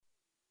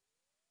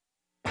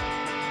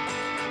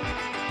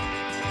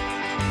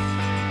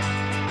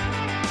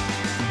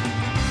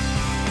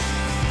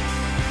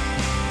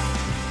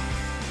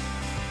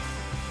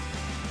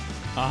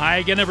Hi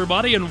again,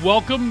 everybody, and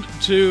welcome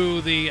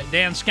to the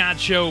Dan Scott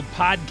Show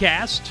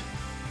podcast.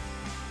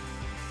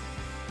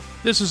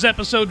 This is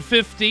episode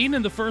 15,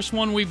 and the first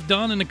one we've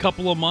done in a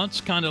couple of months,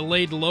 kind of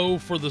laid low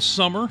for the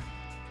summer.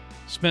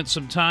 Spent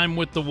some time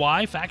with the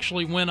wife,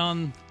 actually went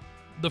on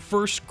the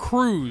first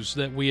cruise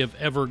that we have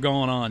ever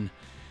gone on.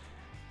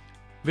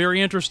 Very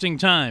interesting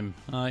time.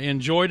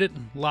 Enjoyed it.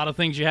 A lot of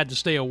things you had to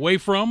stay away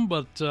from,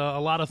 but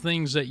a lot of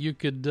things that you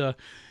could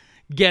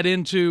get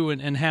into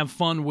and have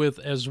fun with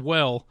as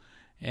well.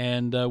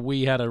 And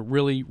we had a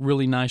really,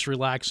 really nice,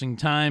 relaxing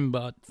time.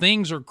 But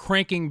things are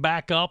cranking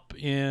back up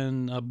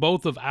in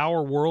both of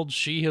our worlds.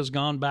 She has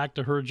gone back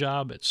to her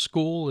job at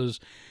school as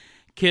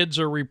kids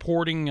are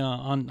reporting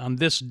on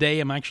this day.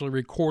 I'm actually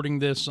recording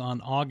this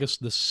on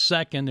August the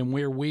 2nd, and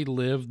where we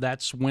live,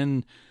 that's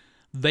when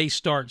they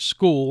start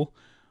school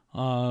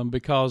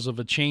because of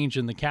a change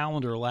in the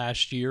calendar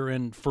last year.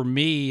 And for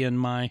me and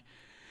my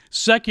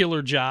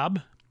secular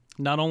job,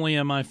 not only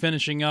am I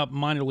finishing up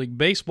minor league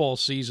baseball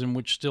season,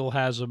 which still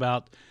has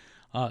about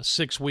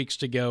 6 weeks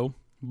to go,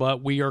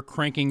 but we are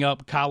cranking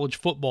up college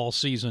football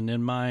season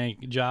in my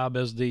job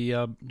as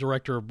the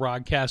director of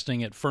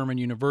broadcasting at Furman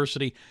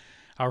University.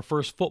 Our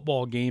first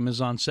football game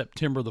is on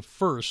September the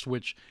 1st,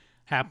 which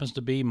happens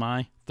to be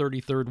my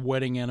 33rd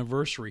wedding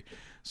anniversary.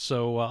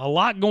 So a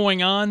lot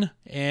going on,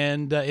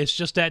 and it's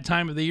just that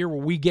time of the year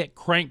where we get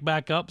cranked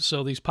back up.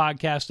 So these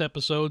podcast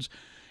episodes,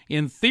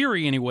 in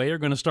theory anyway, are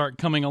going to start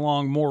coming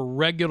along more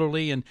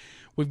regularly. And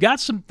we've got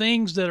some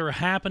things that are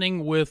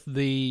happening with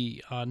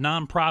the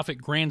nonprofit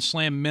Grand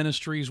Slam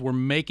Ministries. We're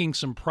making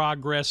some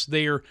progress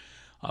there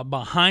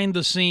behind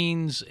the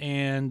scenes,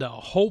 and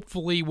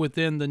hopefully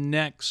within the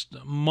next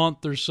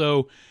month or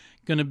so,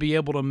 going to be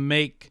able to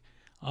make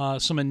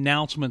some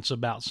announcements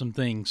about some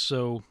things.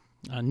 So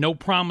no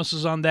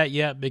promises on that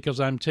yet, because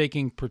I'm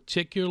taking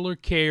particular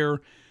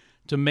care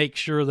to make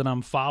sure that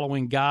I'm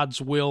following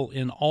God's will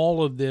in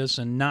all of this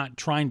and not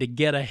trying to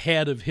get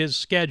ahead of His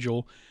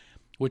schedule,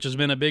 which has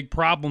been a big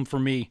problem for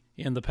me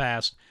in the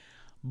past.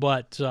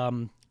 But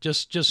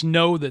just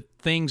know that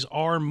things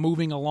are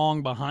moving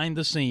along behind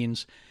the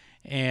scenes,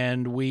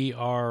 and we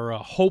are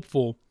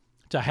hopeful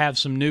to have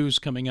some news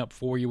coming up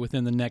for you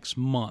within the next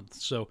month.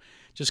 So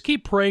just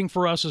keep praying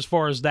for us as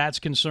far as that's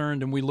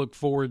concerned, and we look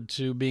forward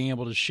to being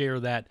able to share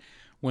that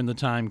when the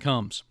time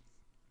comes.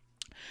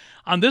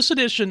 On this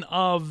edition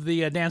of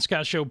the Dan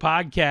Scott Show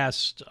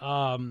podcast,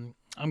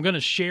 I'm going to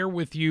share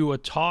with you a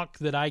talk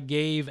that I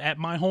gave at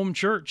my home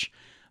church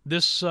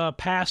this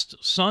past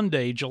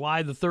Sunday,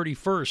 July the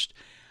 31st.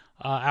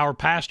 Our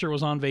pastor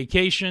was on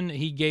vacation.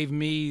 He gave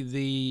me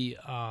the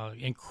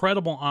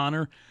incredible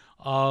honor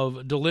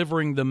of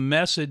delivering the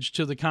message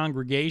to the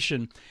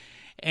congregation,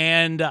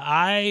 and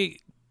I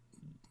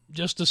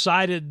just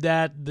decided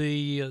that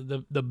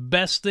the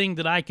best thing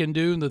that I can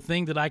do, and the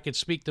thing that I could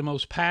speak the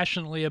most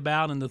passionately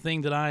about, and the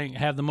thing that I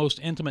have the most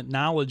intimate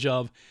knowledge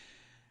of,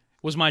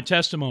 was my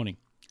testimony,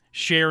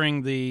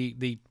 sharing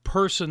the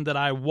person that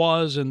I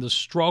was and the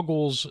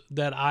struggles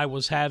that I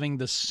was having,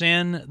 the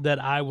sin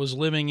that I was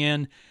living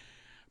in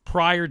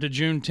prior to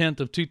June 10th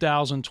of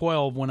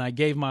 2012 when I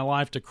gave my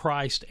life to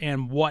Christ,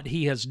 and what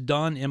He has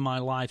done in my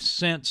life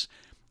since,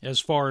 as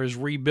far as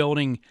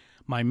rebuilding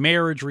my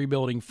marriage,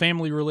 rebuilding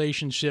family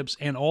relationships,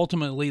 and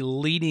ultimately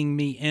leading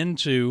me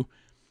into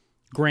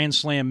Grand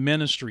Slam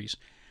Ministries.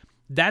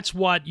 That's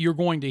what you're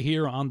going to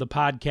hear on the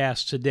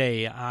podcast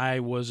today. I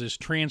was as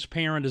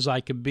transparent as I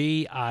could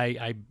be.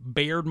 I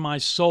bared my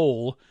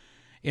soul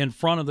in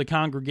front of the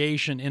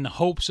congregation in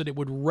hopes that it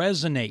would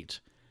resonate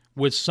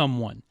with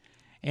someone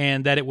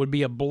and that it would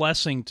be a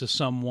blessing to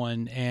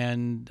someone.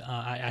 And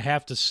I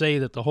have to say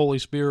that the Holy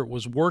Spirit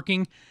was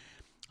working.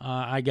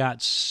 I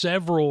got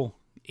several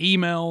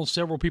emails,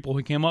 several people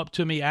who came up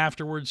to me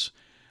afterwards.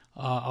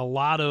 A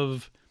lot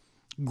of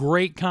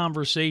great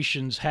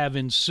conversations have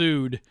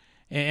ensued.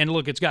 And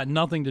look, it's got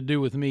nothing to do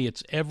with me.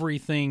 It's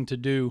everything to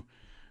do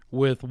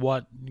with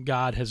what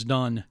God has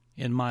done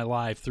in my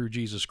life through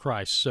Jesus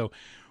Christ. So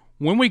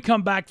when we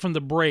come back from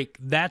the break,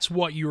 that's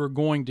what you are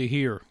going to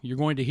hear. You're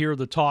going to hear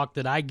the talk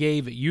that I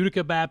gave at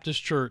Utica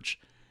Baptist Church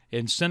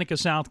in Seneca,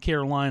 South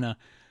Carolina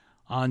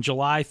on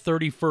July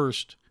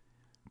 31st,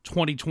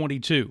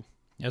 2022.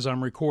 As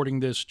I'm recording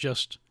this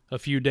just a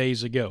few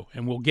days ago.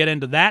 And we'll get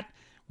into that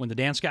when the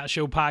Dan Scott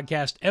Show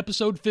podcast,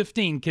 episode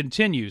 15,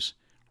 continues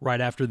right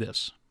after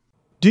this.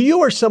 Do you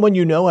or someone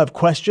you know have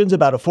questions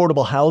about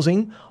affordable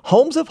housing?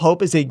 Homes of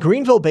Hope is a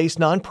Greenville-based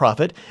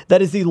nonprofit that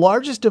is the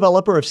largest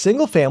developer of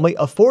single-family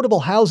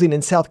affordable housing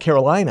in South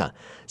Carolina.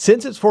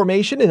 Since its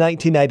formation in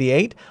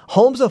 1998,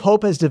 Homes of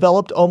Hope has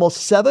developed almost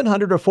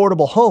 700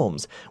 affordable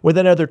homes, with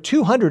another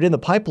 200 in the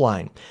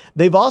pipeline.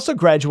 They've also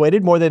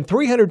graduated more than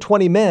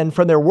 320 men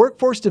from their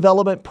workforce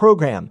development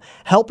program,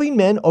 helping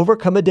men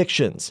overcome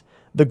addictions.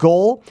 The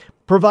goal?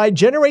 Provide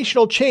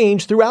generational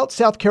change throughout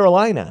South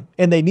Carolina,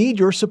 and they need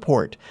your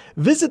support.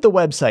 Visit the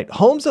website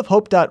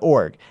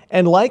homesofhope.org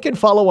and like and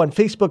follow on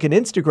Facebook and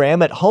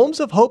Instagram at Homes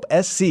of Hope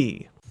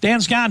SC. Dan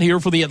Scott here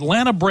for the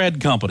Atlanta Bread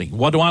Company.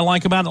 What do I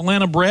like about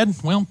Atlanta Bread?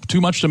 Well, too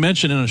much to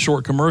mention in a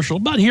short commercial,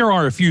 but here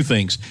are a few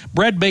things.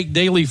 Bread baked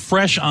daily,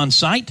 fresh on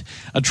site,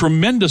 a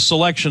tremendous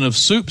selection of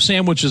soup,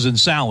 sandwiches, and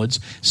salads,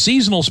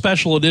 seasonal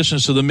special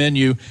additions to the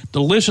menu,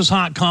 delicious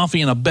hot coffee,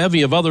 and a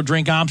bevy of other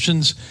drink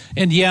options.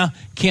 And yeah,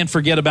 can't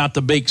forget about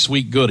the baked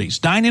sweet goodies.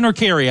 Dine in or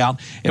carry out,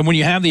 and when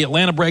you have the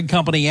Atlanta Bread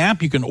Company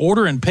app, you can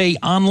order and pay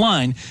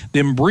online,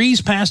 then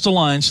breeze past the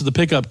lines to the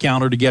pickup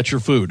counter to get your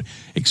food.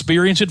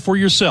 Experience it for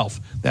yourself.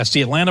 That's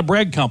the Atlanta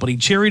Bread Company,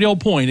 Cherrydale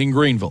Point in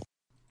Greenville.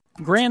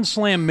 Grand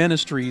Slam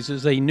Ministries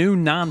is a new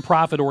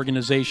nonprofit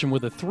organization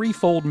with a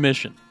threefold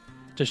mission: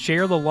 to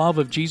share the love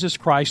of Jesus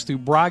Christ through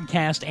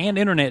broadcast and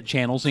internet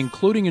channels,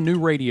 including a new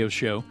radio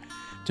show,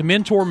 to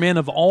mentor men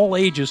of all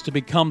ages to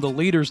become the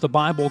leaders the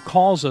Bible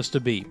calls us to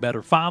be,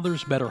 better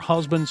fathers, better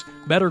husbands,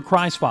 better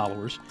Christ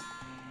followers.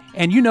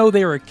 And you know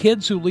there are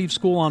kids who leave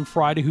school on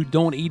Friday who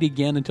don't eat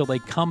again until they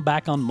come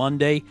back on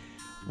Monday.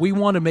 We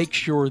want to make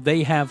sure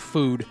they have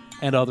food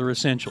and other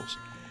essentials.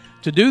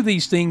 To do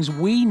these things,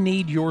 we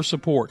need your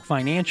support,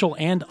 financial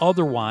and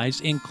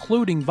otherwise,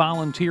 including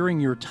volunteering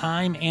your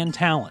time and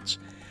talents.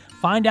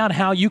 Find out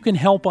how you can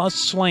help us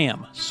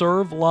slam,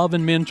 serve, love,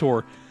 and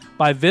mentor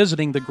by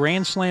visiting the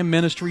Grand Slam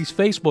Ministries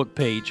Facebook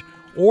page,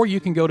 or you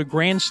can go to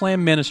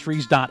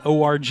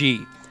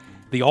grandslamministries.org.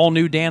 The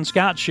all-new Dan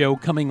Scott Show,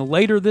 coming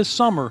later this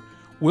summer,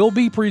 will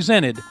be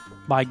presented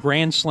by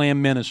Grand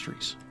Slam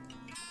Ministries.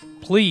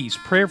 Please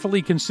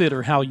prayerfully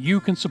consider how you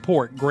can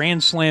support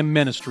Grand Slam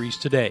Ministries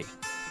today.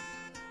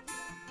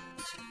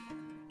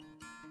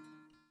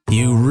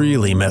 You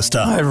really messed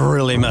up. I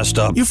really messed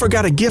up. You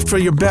forgot a gift for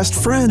your best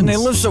friends. And they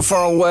live so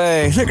far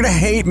away. They're going to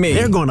hate me.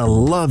 They're going to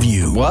love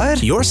you.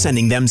 What? You're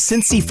sending them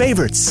Cincy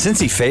Favorites.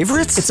 Cincy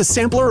Favorites? It's a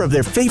sampler of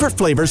their favorite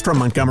flavors from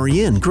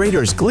Montgomery Inn,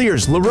 Graeter's,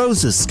 Gleer's, La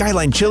Rosa's,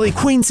 Skyline Chili,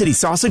 Queen City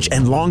Sausage,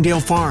 and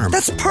Longdale Farm.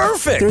 That's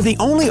perfect. They're the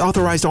only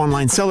authorized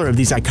online seller of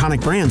these iconic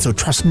brands, so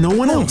trust no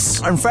one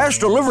else. And fast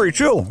delivery,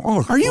 too.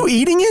 Oh. Are you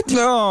eating it?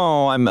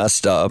 No, I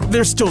messed up.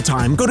 There's still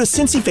time. Go to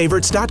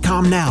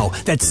CincyFavorites.com now.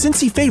 That's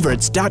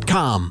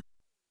CincyFavorites.com.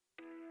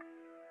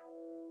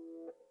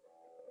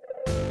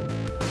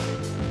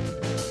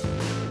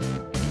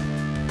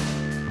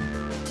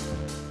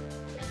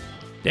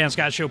 Dan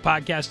Scott Show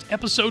Podcast,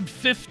 episode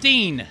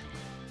 15.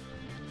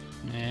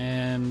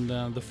 And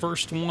the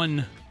first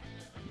one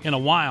in a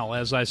while,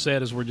 as I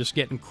said, as we're just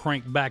getting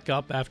cranked back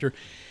up after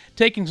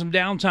taking some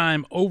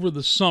downtime over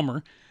the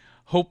summer.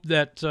 Hope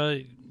that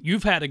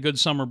you've had a good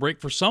summer break.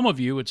 For some of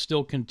you, it's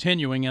still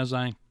continuing, as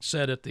I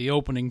said at the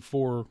opening.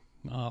 For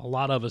a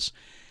lot of us,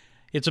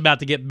 it's about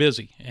to get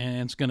busy,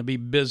 and it's going to be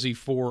busy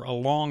for a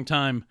long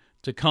time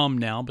to come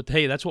now. But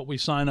hey, that's what we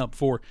sign up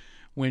for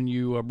when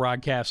you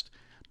broadcast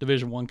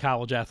Division I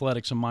college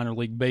athletics and minor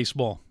league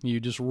baseball.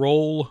 You just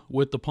roll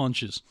with the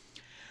punches.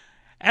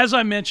 As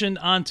I mentioned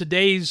on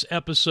today's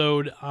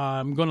episode,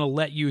 I'm going to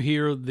let you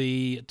hear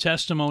the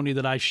testimony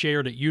that I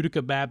shared at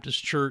Utica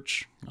Baptist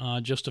Church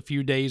just a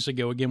few days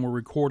ago. Again, we're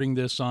recording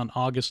this on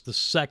August the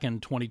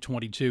 2nd,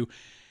 2022.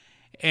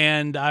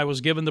 And I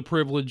was given the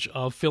privilege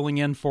of filling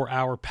in for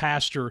our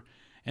pastor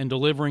and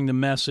delivering the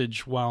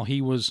message while he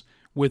was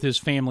with his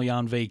family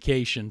on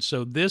vacation.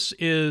 So this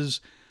is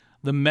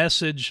the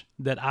message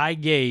that I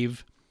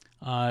gave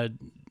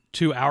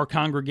to our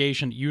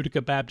congregation at Utica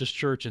Baptist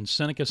Church in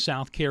Seneca,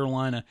 South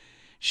Carolina,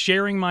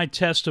 sharing my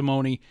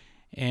testimony,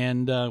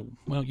 and,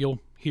 well, you'll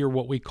hear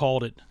what we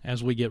called it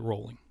as we get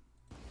rolling.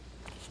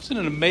 Isn't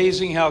it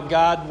amazing how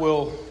God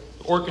will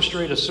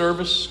orchestrate a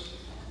service?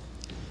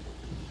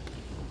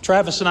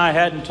 Travis and I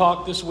hadn't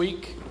talked this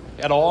week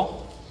at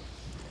all,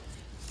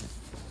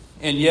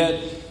 and yet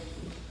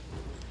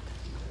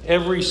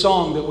every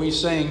song that we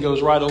sing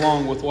goes right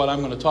along with what I'm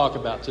going to talk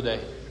about today.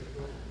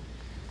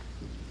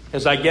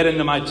 As I get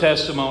into my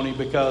testimony,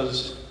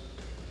 because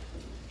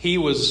he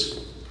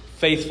was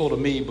faithful to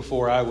me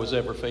before I was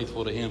ever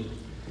faithful to him.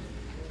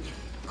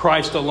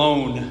 Christ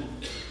alone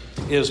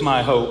is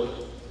my hope.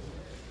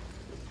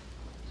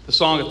 The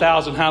song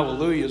 1,000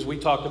 Hallelujahs, we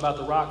talked about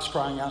the rocks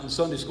crying out in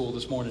Sunday school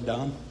this morning,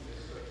 Don.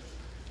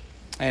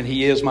 And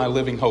he is my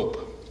living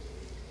hope.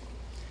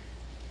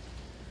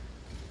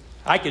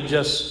 I could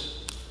just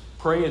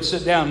pray and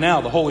sit down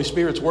now. The Holy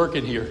Spirit's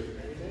working here.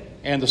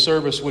 And the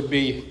service would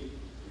be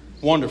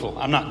wonderful.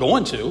 I'm not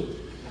going to,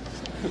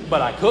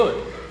 but I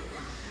could.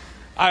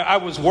 I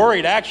was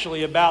worried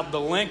actually about the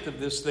length of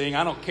this thing.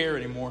 I don't care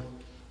anymore.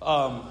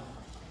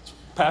 It's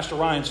Pastor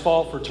Ryan's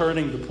fault for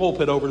turning the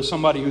pulpit over to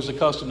somebody who's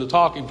accustomed to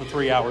talking for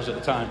 3 hours at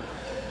a time.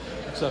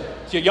 So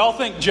y'all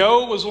think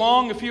Joe was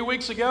long a few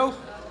weeks ago?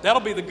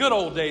 That'll be the good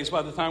old days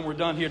by the time we're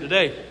done here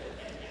today.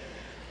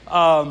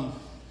 I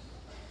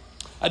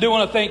do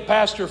want to thank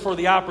Pastor for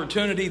the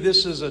opportunity.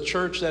 This is a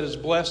church that is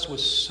blessed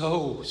with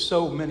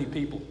so many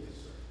people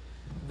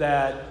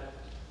that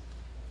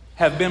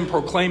have been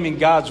proclaiming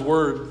God's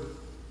word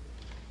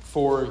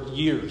for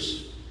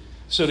years.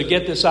 So to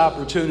get this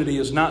opportunity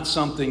is not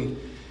something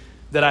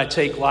that I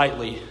take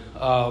lightly.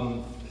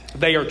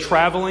 They are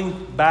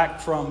traveling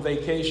back from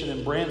vacation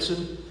in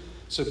Branson,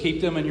 so keep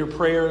them in your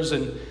prayers.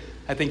 And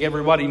I think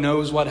everybody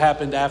knows what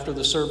happened after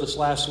the service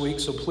last week,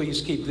 so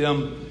please keep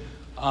them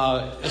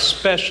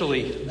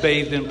especially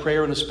bathed in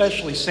prayer, and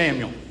especially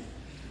Samuel,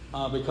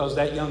 because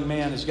that young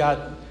man has got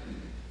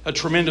a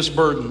tremendous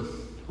burden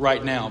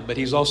right now, but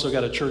he's also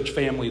got a church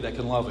family that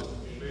can love him.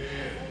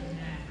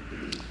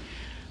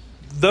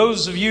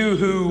 Those of you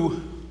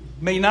who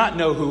may not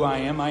know who I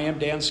am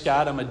Dan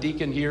Scott. I'm a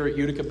deacon here at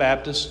Utica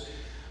Baptist.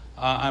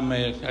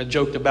 I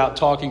joked about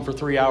talking for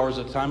 3 hours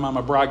at a time. I'm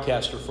a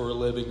broadcaster for a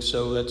living,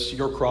 so that's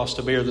your cross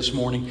to bear this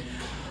morning.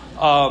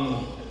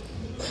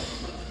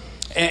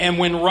 And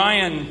when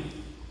Ryan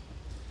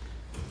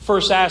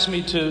first asked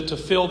me to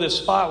fill this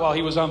spot while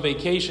he was on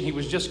vacation, he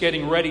was just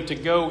getting ready to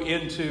go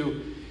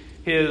into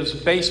his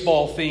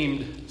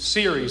baseball-themed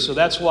series. So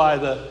that's why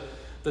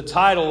the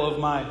title of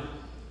my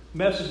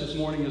message this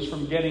morning is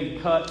From Getting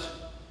Cut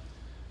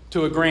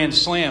to a Grand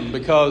Slam,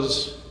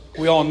 because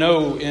we all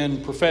know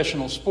in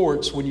professional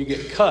sports, when you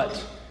get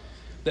cut,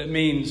 that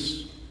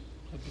means,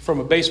 from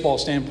a baseball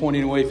standpoint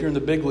anyway, if you're in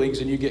the big leagues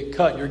and you get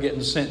cut, you're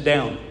getting sent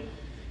down.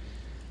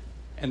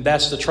 And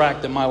that's the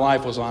track that my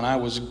life was on. I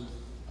was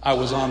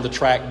on the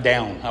track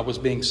down. I was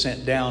being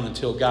sent down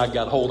until God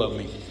got hold of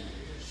me.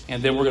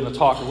 And then we're going to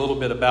talk a little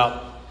bit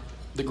about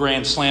the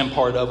Grand Slam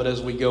part of it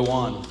as we go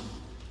on.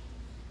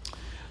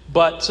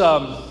 But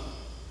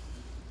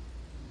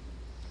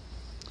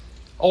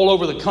all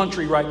over the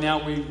country right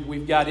now,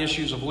 we've got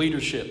issues of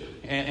leadership.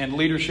 And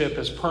leadership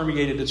has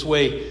permeated its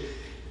way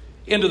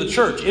into the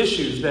church,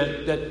 issues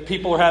that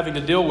people are having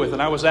to deal with.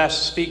 And I was asked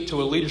to speak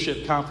to a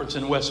leadership conference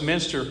in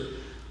Westminster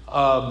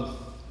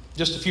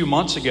just a few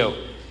months ago.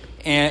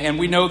 And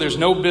we know there's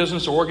no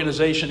business or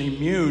organization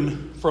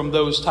immune from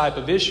those type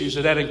of issues,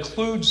 and that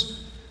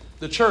includes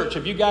the church.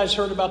 Have you guys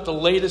heard about the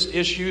latest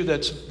issue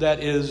that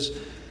is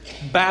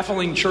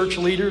baffling church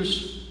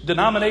leaders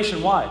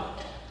denomination-wide?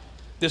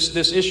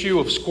 This issue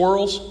of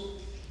squirrels.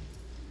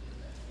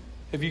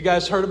 Have you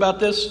guys heard about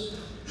this?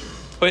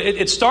 But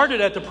it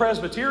started at the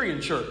Presbyterian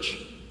church.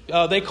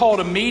 They called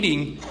a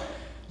meeting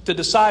to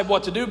decide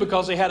what to do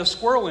because they had a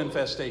squirrel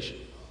infestation.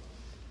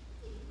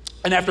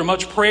 And after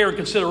much prayer and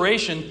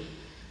consideration,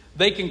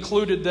 they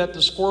concluded that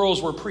the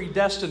squirrels were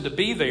predestined to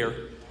be there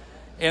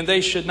and they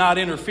should not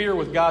interfere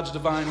with God's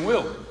divine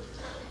will.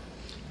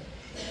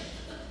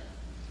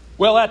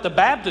 Well, at the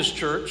Baptist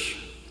church,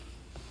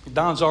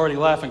 Don's already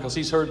laughing because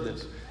he's heard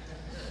this.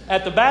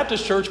 At the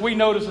Baptist church, we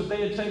noticed that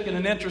they had taken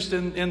an interest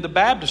in the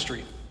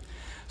baptistry.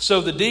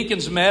 So the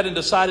deacons met and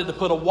decided to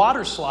put a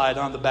water slide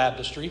on the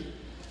baptistry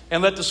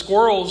and let the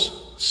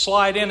squirrels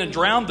slide in and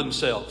drown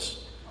themselves.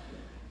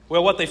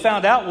 Well, what they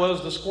found out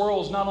was the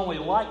squirrels not only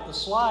liked the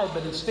slide,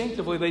 but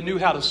instinctively they knew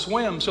how to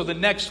swim. So the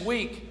next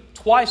week,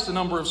 twice the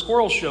number of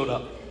squirrels showed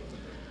up.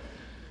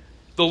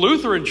 The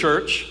Lutheran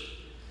church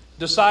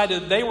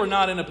decided they were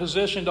not in a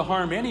position to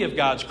harm any of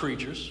God's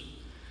creatures.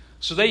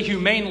 So they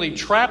humanely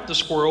trapped the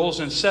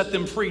squirrels and set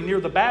them free near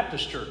the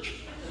Baptist church.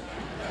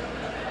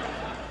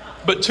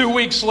 But 2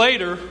 weeks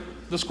later,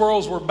 the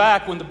squirrels were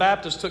back when the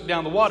Baptists took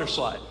down the water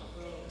slide.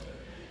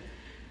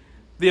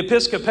 The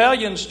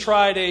Episcopalians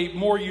tried a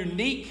more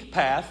unique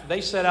path. They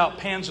set out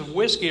pans of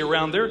whiskey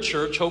around their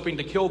church, hoping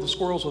to kill the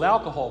squirrels with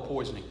alcohol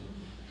poisoning.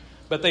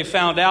 But they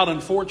found out,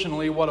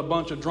 unfortunately, what a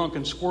bunch of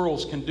drunken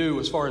squirrels can do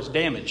as far as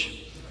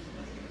damage.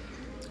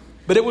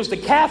 But it was the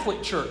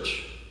Catholic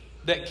Church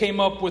that came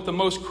up with the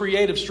most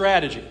creative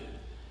strategy.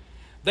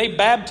 They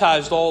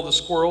baptized all the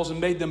squirrels and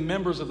made them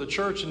members of the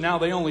church, and now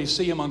they only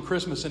see them on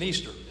Christmas and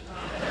Easter.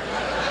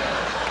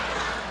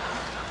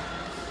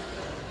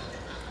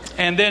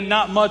 And then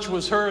not much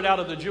was heard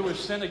out of the Jewish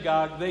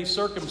synagogue. They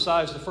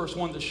circumcised the first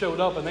one that showed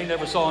up, and they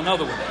never saw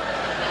another one.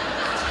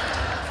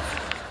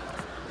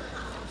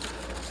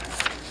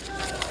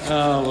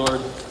 Oh,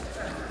 Lord.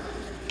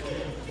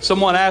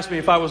 Someone asked me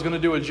if I was going to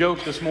do a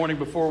joke this morning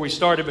before we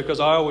started, because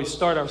I always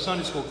start our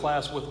Sunday school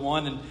class with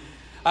one. And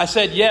I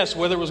said yes,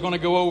 whether it was going to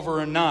go over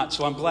or not.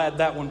 So I'm glad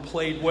that one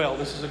played well.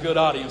 This is a good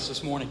audience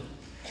this morning.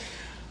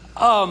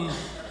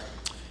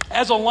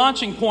 As a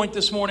launching point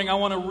this morning, I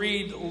want to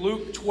read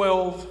Luke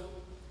 12,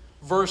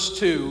 verse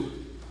 2.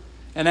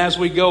 And as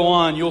we go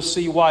on, you'll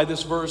see why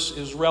this verse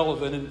is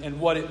relevant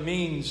and what it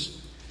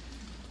means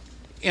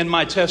in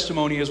my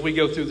testimony as we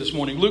go through this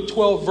morning. Luke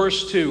 12,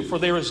 verse 2. For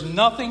there is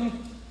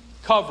nothing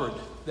covered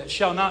that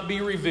shall not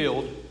be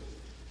revealed,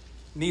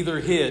 neither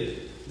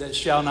hid that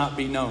shall not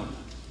be known.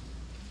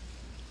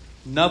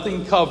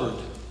 Nothing covered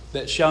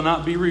that shall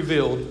not be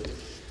revealed,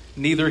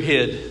 neither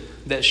hid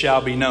that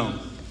shall be known.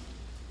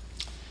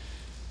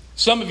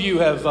 Some of you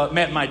have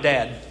met my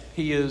dad.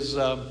 He is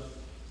one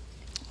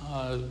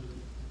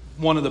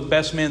of the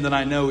best men that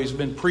I know. He's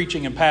been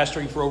preaching and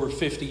pastoring for over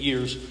 50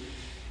 years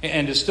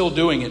and is still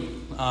doing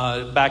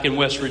it back in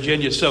West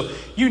Virginia. So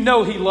you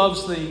know he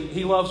loves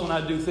when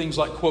I do things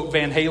like quote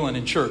Van Halen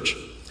in church.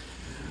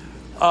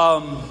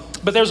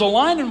 But there's a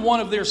line in one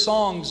of their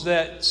songs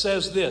that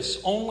says this: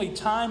 only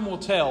time will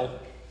tell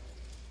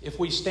if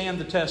we stand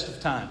the test of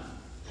time.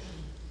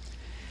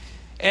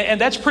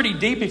 And that's pretty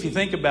deep if you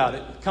think about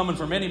it, coming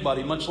from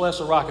anybody, much less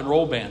a rock and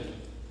roll band.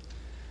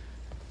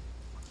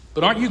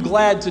 But aren't you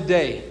glad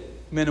today,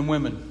 men and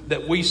women,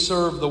 that we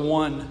serve the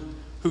one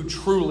who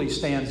truly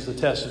stands the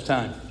test of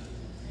time?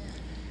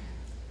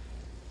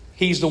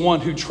 He's the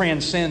one who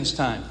transcends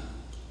time.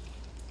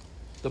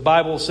 The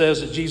Bible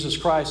says that Jesus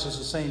Christ is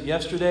the same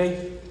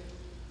yesterday,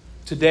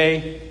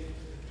 today,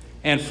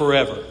 and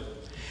forever.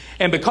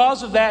 And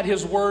because of that,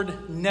 His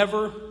Word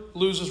never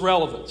loses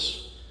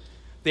relevance.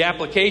 The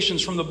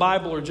applications from the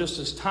Bible are just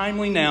as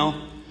timely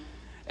now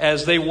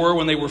as they were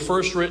when they were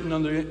first written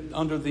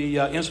under the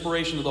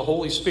inspiration of the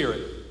Holy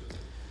Spirit.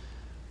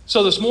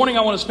 So this morning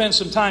I want to spend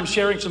some time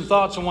sharing some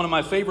thoughts on one of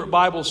my favorite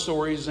Bible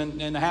stories,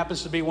 and it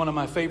happens to be one of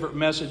my favorite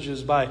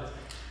messages by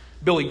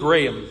Billy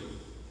Graham.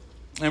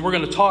 And we're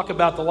going to talk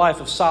about the life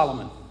of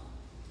Solomon.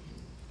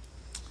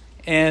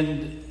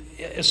 And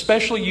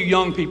especially you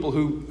young people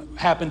who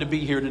happen to be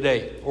here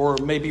today or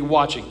maybe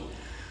watching,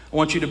 I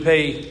want you to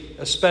pay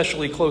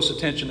especially close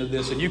attention to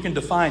this. And you can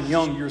define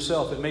young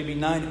yourself. It may be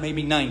 9, it may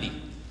be 90.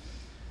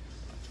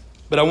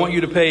 But I want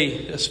you to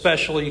pay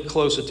especially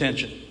close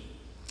attention.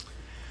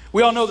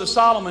 We all know that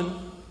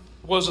Solomon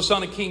was the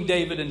son of King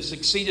David and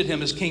succeeded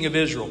him as king of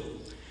Israel.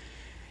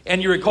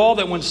 And you recall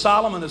that when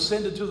Solomon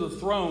ascended to the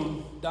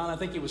throne, Don, I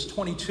think he was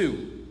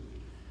 22,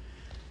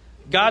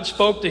 God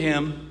spoke to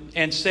him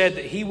and said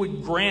that He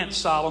would grant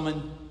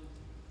Solomon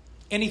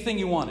anything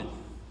you wanted.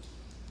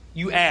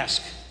 You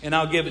ask, and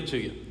I'll give it to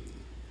you.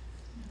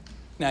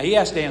 Now, he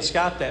asked Dan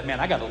Scott that.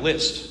 Man, I got a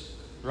list,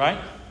 right?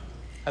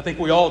 I think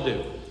we all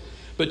do.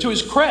 But to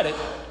his credit,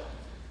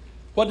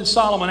 what did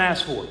Solomon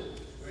ask for?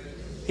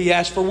 He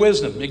asked for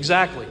wisdom,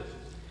 exactly.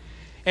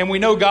 And we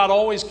know God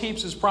always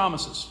keeps His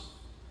promises.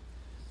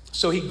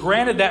 So He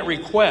granted that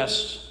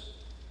request.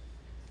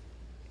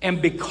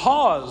 And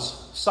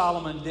because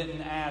Solomon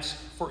didn't ask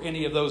for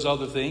any of those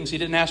other things, he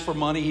didn't ask for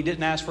money, he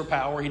didn't ask for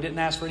power, he didn't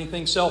ask for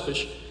anything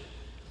selfish,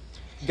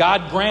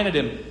 God granted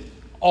him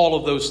all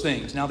of those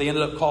things. Now, they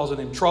ended up causing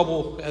him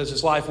trouble as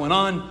his life went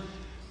on.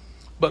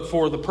 But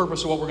for the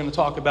purpose of what we're going to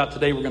talk about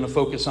today, we're going to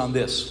focus on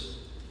this.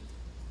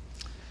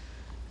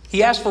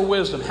 He asked for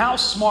wisdom. How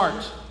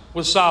smart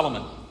was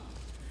Solomon?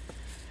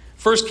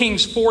 1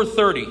 Kings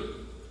 4:30,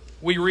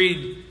 we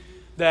read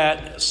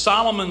that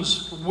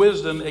Solomon's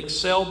wisdom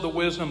excelled the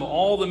wisdom of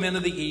all the men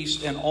of the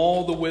East and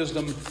all the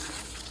wisdom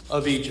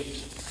of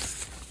Egypt.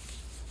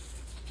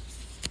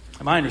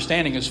 And my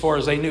understanding, as far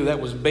as they knew, that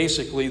was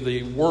basically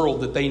the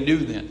world that they knew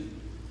then.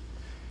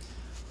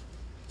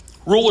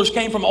 Rulers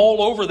came from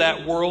all over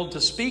that world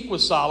to speak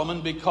with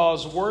Solomon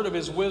because word of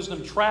his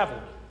wisdom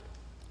traveled.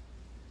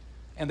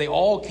 And they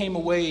all came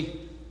away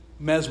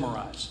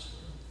mesmerized.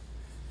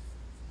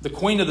 The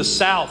Queen of the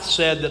South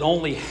said that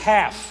only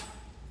half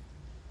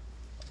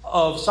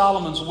of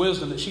Solomon's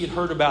wisdom that she had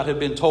heard about had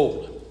been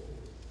told.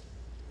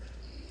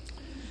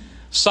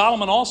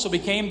 Solomon also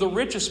became the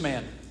richest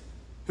man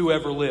who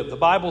ever lived. The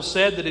Bible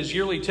said that his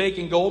yearly take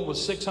in gold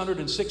was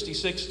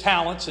 666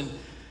 talents, and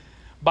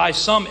by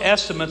some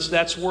estimates,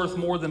 that's worth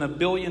more than $1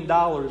 billion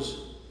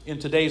in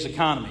today's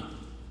economy.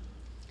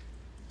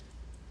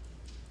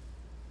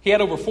 He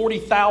had over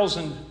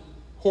 40,000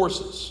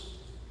 horses.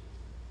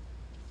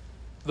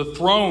 The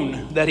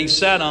throne that he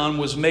sat on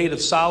was made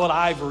of solid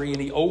ivory, and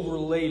he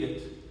overlaid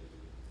it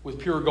with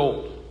pure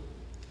gold.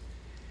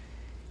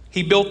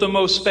 He built the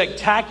most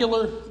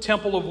spectacular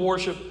temple of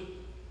worship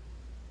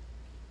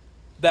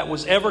that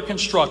was ever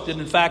constructed.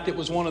 In fact, it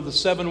was one of the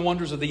 7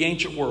 wonders of the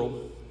ancient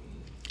world.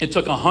 It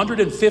took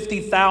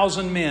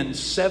 150,000 men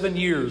 7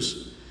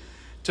 years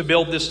to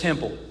build this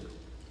temple.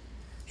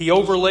 He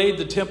overlaid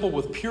the temple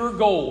with pure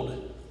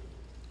gold,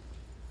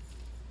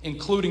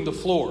 including the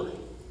floor.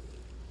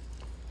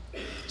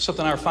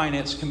 Something our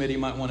finance committee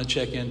might want to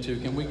check into.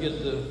 Can we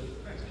get the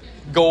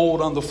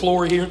gold on the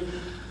floor here?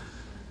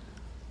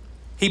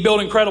 He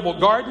built incredible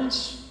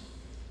gardens.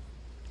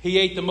 He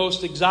ate the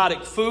most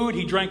exotic food.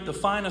 He drank the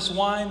finest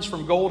wines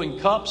from golden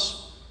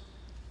cups.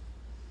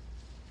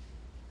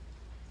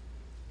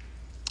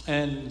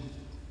 And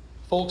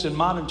folks, in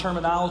modern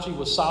terminology,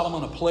 was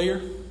Solomon a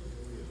player?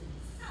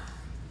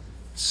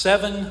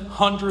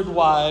 700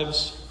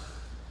 wives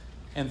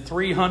and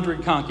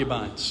 300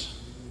 concubines.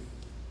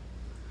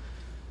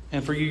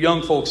 And for you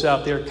young folks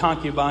out there,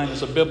 concubine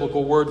is a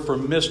biblical word for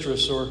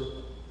mistress or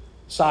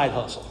side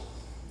hustle.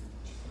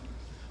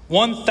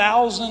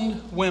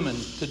 1,000 women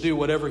to do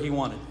whatever he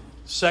wanted,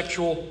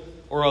 sexual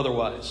or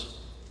otherwise.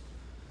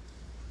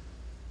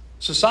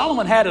 So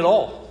Solomon had it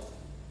all.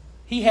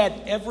 He had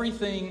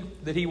everything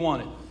that he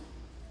wanted.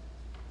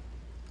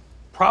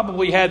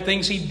 Probably had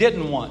things he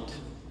didn't want,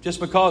 just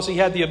because he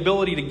had the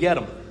ability to get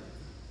them.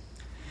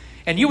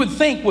 And you would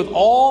think with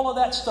all of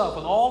that stuff,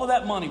 with all of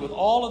that money, with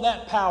all of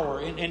that power,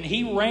 and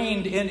he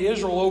reigned in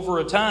Israel over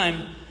a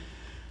time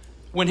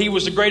when he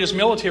was the greatest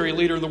military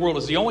leader in the world.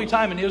 It's the only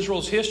time in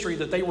Israel's history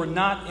that they were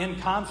not in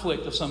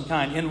conflict of some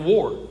kind, in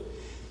war.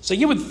 So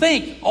you would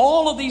think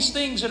all of these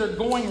things that are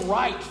going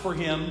right for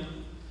him,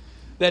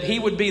 that he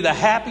would be the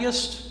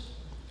happiest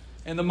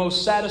and the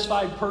most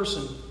satisfied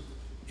person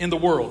in the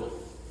world.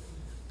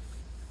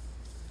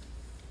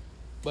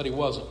 But he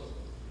wasn't.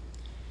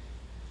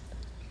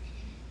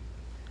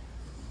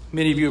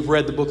 Many of you have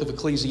read the book of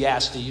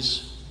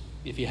Ecclesiastes.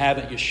 If you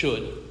haven't, you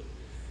should.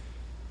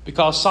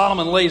 Because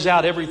Solomon lays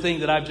out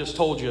everything that I've just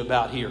told you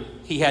about here.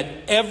 He had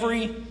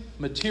every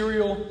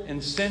material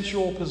and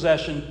sensual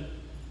possession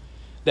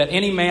that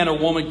any man or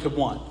woman could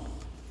want.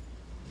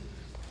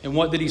 And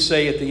what did he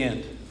say at the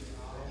end?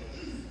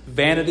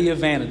 Vanity of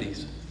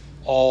vanities.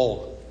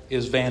 All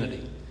is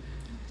vanity.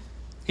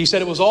 He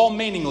said it was all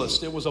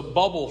meaningless. It was a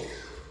bubble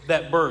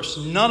that burst.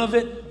 None of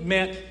it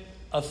meant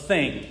a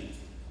thing.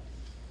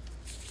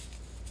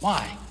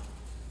 Why?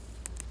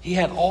 He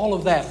had all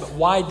of that, but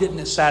why didn't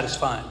it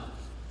satisfy him?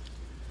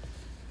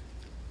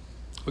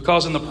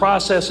 Because in the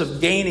process of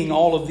gaining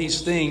all of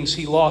these things,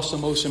 he lost the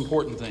most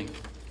important thing: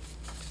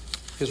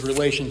 his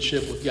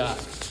relationship with God.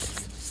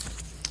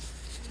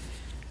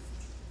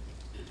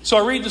 So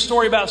I read the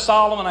story about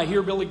Solomon, I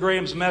hear Billy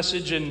Graham's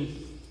message,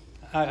 and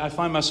I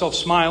find myself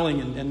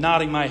smiling and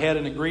nodding my head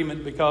in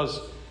agreement because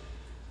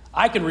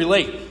I can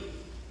relate.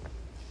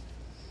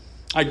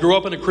 I grew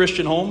up in a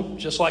Christian home,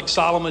 just like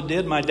Solomon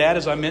did. My dad,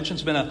 as I mentioned,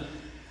 has been a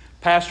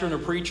pastor and a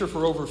preacher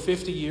for over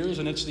 50 years,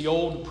 and it's the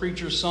old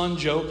preacher's son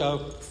joke.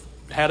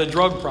 I had a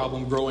drug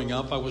problem growing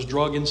up. I was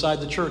drug inside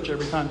the church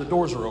every time the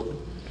doors were open.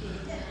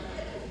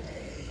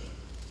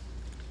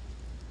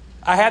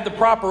 I had the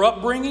proper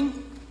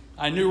upbringing.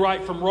 I knew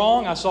right from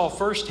wrong. I saw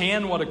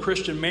firsthand what a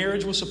Christian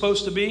marriage was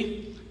supposed to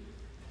be.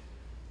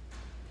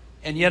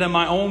 And yet in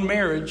my own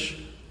marriage,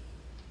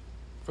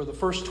 for the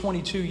first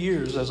 22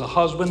 years as a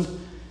husband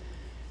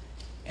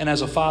and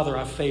as a father,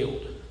 I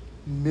failed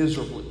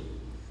miserably,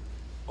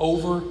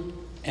 over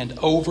and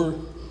over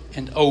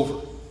and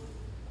over.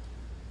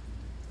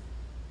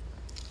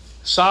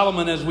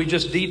 Solomon, as we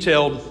just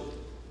detailed,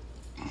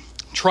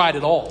 tried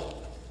it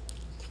all.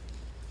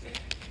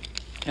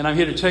 And I'm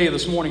here to tell you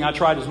this morning, I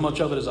tried as much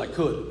of it as I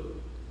could.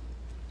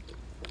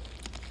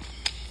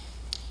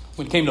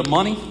 When it came to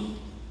money,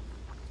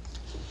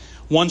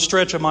 one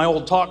stretch of my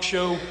old talk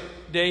show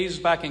days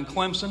back in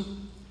Clemson,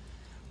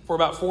 for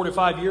about 4 to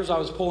 5 years, I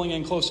was pulling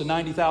in close to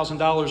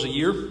 $90,000 a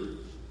year.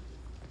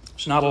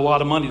 It's not a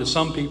lot of money to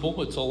some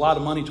people. It's a lot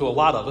of money to a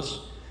lot of us.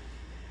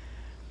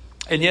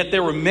 And yet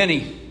there were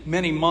many,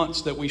 many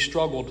months that we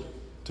struggled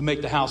to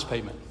make the house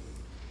payment.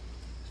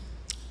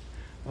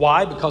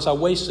 Why? Because I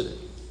wasted it.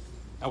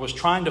 I was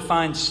trying to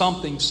find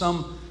something,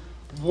 some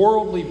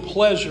worldly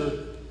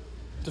pleasure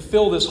to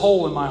fill this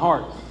hole in my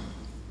heart.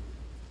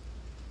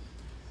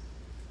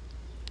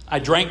 I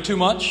drank too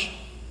much.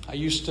 I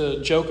used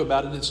to joke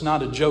about it. It's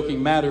not a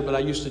joking matter, but I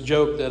used to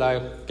joke that I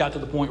got to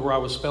the point where I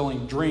was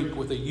spelling drink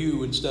with a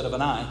U instead of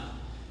an I.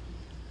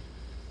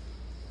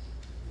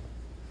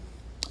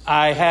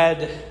 I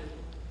had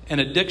an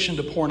addiction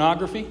to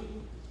pornography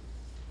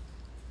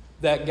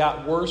that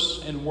got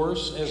worse and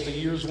worse as the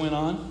years went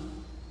on.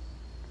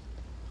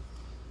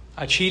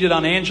 I cheated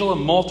on Angela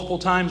multiple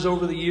times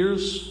over the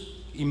years,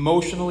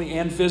 emotionally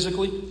and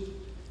physically.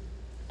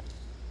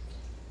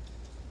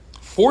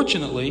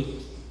 Fortunately,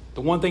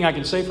 the one thing I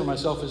can say for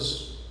myself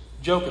is,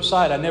 joke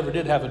aside, I never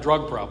did have a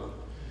drug problem.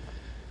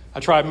 I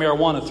tried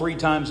marijuana 3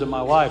 times in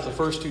my life. The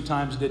first 2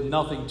 times did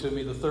nothing to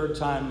me. The third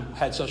time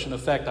had such an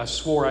effect, I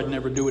swore I'd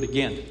never do it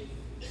again.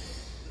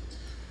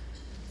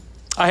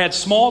 I had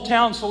small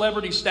town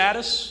celebrity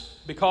status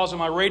because of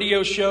my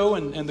radio show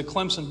and the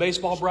Clemson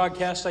baseball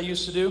broadcast I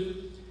used to do.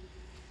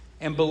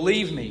 And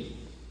believe me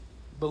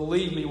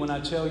when I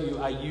tell you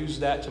I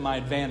used that to my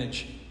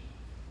advantage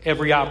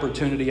every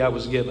opportunity I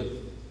was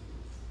given.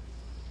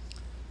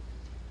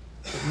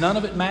 But none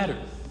of it mattered.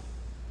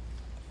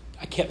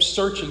 I kept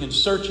searching and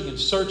searching and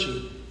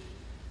searching,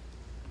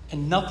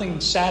 and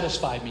nothing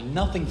satisfied me.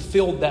 Nothing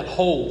filled that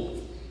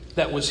hole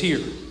that was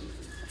here.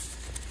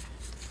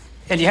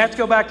 And you have to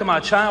go back to my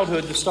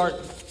childhood to start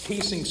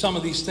piecing some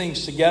of these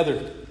things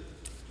together.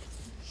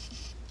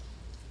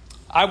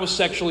 I was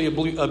sexually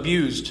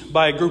abused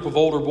by a group of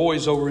older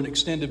boys over an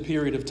extended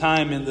period of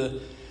time in the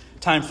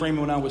time frame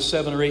when I was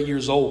 7 or 8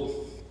 years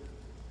old.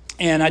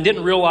 And I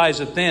didn't realize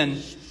it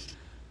then,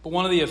 but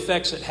one of the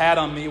effects it had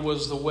on me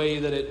was the way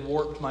that it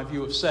warped my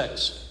view of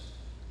sex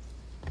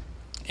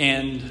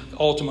and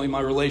ultimately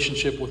my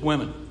relationship with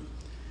women.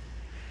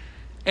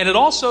 And it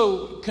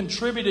also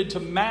contributed to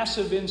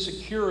massive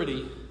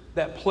insecurity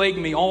that plagued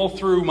me all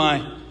through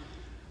my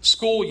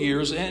school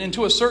years, and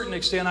to a certain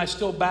extent I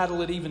still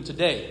battle it even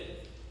today.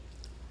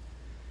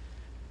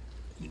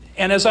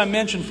 And as I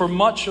mentioned, for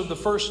much of the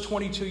first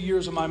 22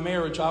 years of my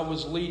marriage, I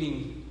was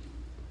leading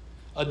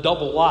a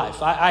double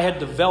life. I had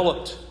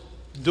developed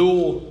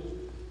dual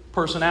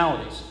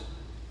personalities.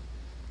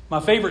 My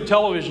favorite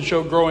television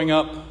show growing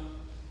up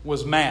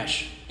was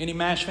MASH. Any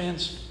MASH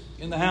fans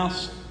in the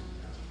house?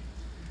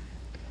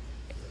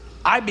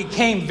 I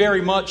became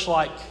very much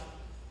like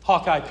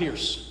Hawkeye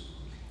Pierce,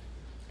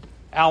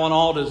 Alan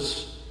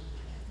Alda's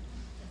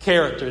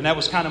character, and that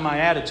was kind of my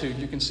attitude.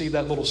 You can see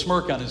that little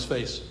smirk on his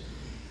face.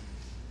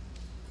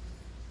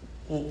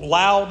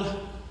 Loud,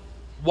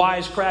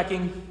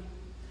 wisecracking,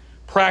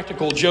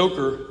 practical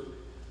joker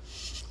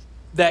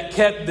that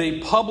kept the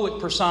public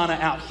persona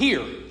out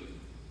here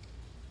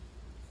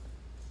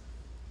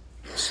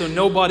so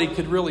nobody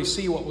could really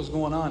see what was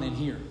going on in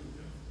here.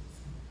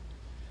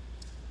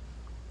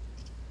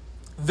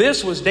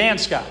 This was Dan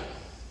Scott.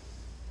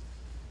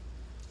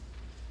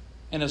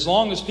 And as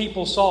long as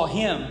people saw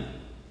him,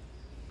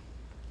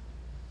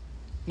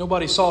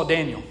 nobody saw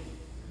Daniel.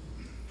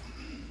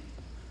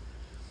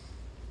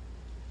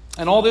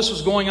 And all this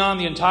was going on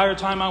the entire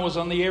time I was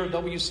on the air at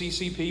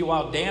WCCP,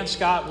 while Dan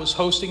Scott was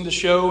hosting the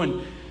show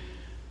and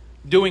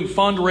doing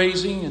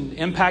fundraising and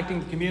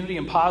impacting the community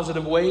in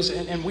positive ways.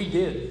 And we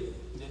did.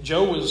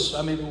 Joe was,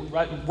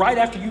 right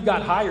after you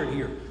got hired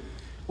here,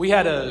 we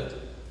had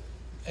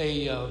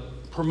a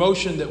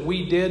promotion that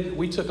we did.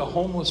 We took a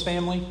homeless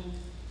family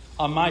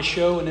on my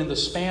show, and in the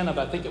span of,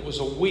 I think it was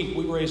a week,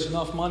 we raised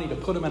enough money to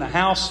put them in a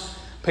house,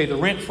 pay the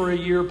rent for a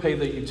year, pay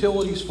the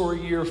utilities for a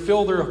year,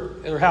 fill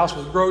their house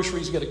with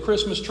groceries, get a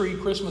Christmas tree,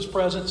 Christmas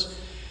presents.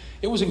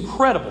 It was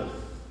incredible.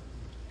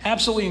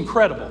 Absolutely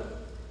incredible.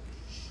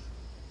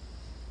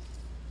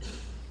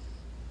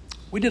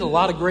 We did a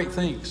lot of great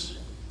things.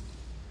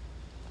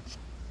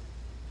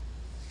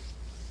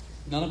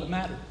 None of it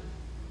mattered.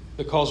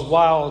 Because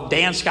while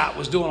Dan Scott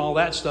was doing all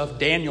that stuff,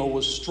 Daniel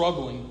was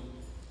struggling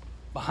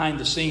behind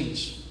the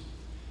scenes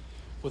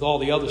with all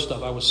the other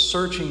stuff. I was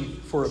searching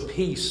for a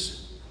peace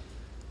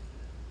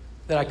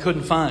that I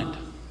couldn't find.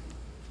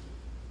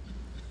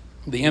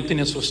 The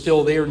emptiness was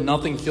still there.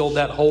 Nothing filled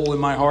that hole in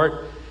my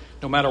heart,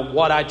 no matter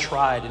what I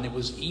tried, and it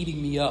was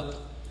eating me up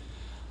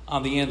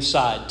on the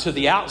inside. To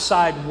the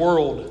outside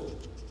world,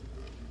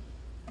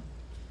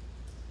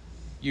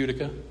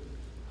 Utica,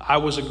 I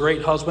was a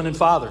great husband and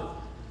father.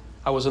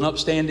 I was an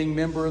upstanding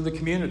member of the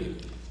community.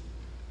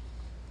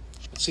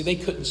 But see, they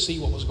couldn't see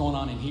what was going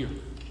on in here.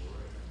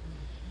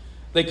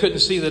 They couldn't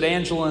see that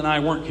Angela and I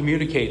weren't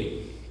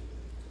communicating.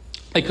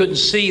 They couldn't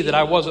see that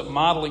I wasn't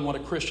modeling what a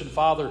Christian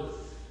father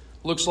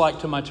looks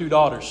like to my two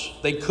daughters.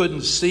 They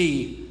couldn't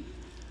see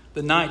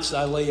the nights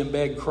I lay in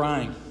bed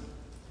crying,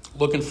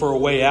 looking for a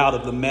way out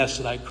of the mess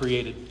that I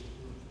created.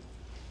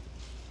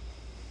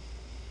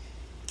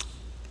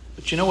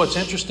 But you know what's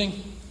interesting?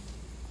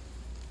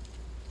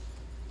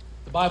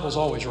 The Bible's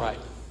always right.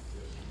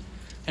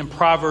 And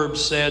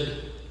Proverbs said,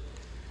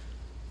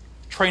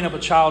 train up a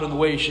child in the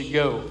way he should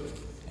go,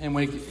 and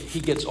when he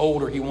gets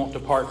older, he won't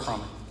depart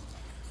from it.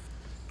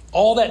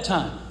 All that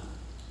time,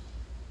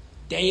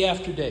 day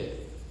after day,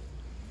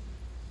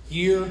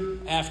 year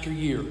after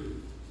year,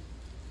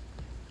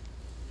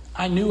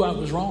 I knew I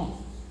was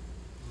wrong.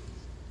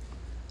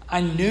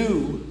 I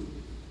knew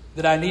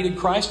that I needed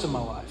Christ in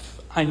my life.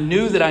 I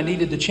knew that I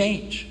needed to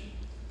change.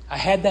 I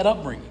had that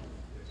upbringing.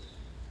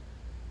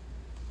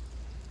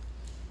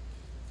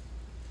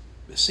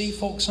 But see,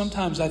 folks,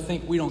 sometimes I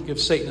think we don't give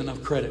Satan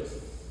enough credit.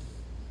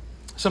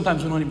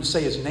 Sometimes we don't even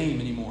say his name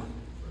anymore.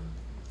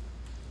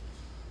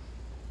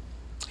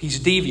 He's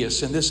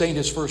devious, and this ain't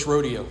his first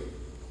rodeo.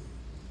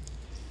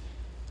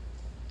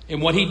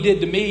 And what he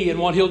did to me and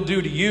what he'll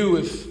do to you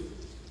if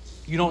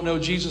you don't know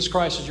Jesus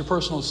Christ as your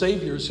personal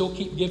Savior is he'll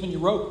keep giving you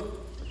rope.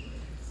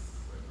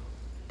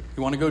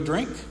 You want to go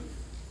drink?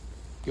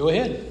 Go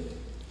ahead.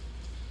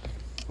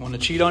 You want to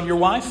cheat on your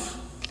wife?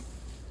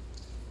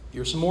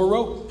 Here's some more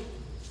rope.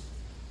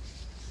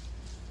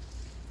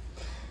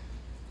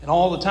 And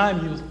all the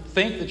time you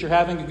think that you're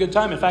having a good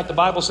time. In fact, the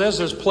Bible says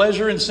there's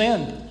pleasure in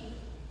sin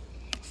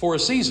for a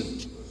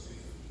season.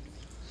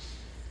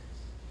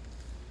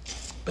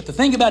 But the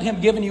thing about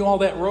him giving you all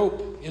that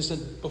rope is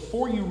that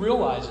before you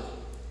realize it,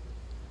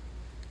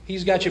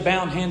 he's got you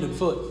bound hand and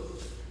foot.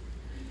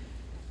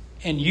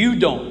 And you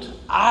don't.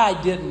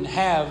 I didn't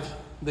have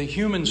the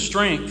human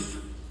strength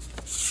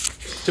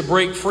to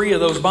break free of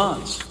those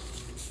bonds.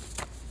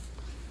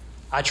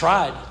 I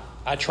tried.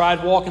 I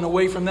tried walking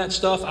away from that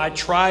stuff. I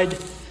tried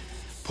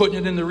putting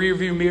it in the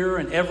rearview mirror,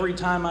 and every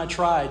time I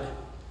tried,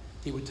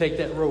 he would take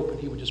that rope and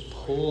he would just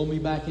pull me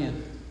back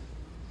in.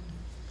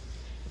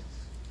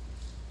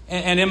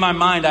 And in my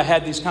mind, I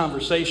had these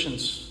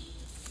conversations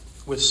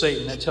with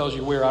Satan. That tells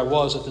you where I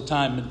was at the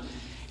time.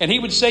 And he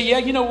would say, yeah,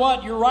 you know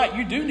what? You're right.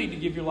 You do need to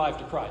give your life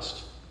to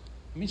Christ.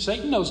 I mean,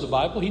 Satan knows the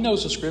Bible. He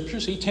knows the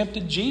Scriptures. He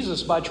tempted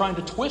Jesus by trying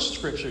to twist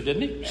Scripture,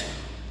 didn't he?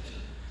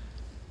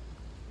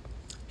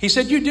 He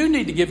said, you do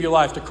need to give your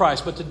life to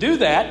Christ. But to do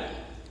that,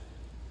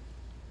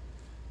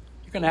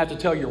 you're going to have to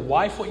tell your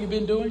wife what you've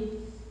been doing.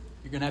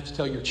 You're going to have to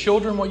tell your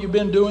children what you've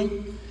been doing.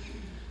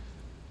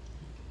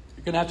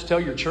 You're going to have to tell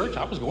your church.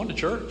 I was going to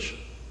church.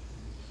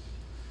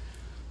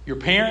 Your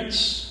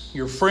parents,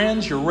 your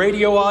friends, your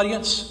radio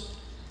audience.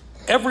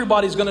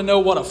 Everybody's going to know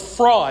what a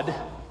fraud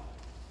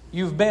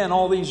you've been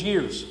all these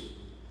years.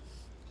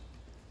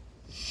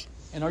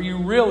 And are you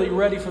really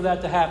ready for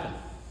that to happen?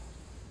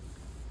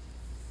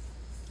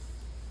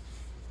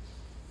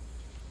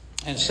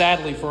 And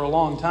sadly, for a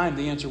long time,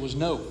 the answer was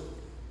no.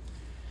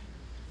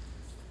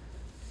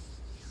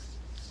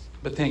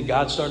 But then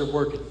God started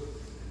working.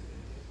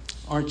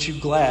 Aren't you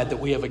glad that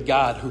we have a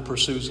God who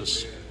pursues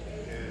us?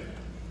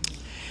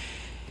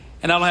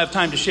 And I don't have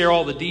time to share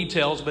all the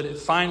details, but it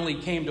finally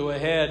came to a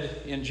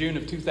head in June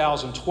of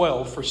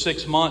 2012. For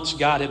 6 months,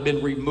 God had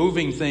been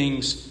removing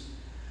things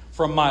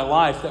from my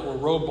life that were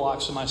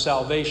roadblocks to my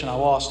salvation. I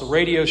lost a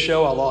radio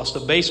show. I lost a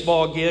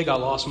baseball gig. I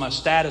lost my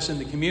status in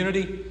the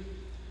community.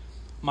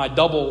 My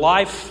double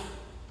life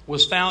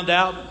was found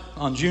out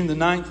on June the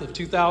 9th of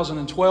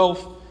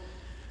 2012.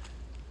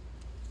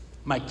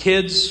 My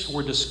kids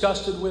were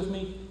disgusted with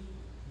me.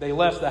 They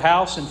left the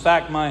house. In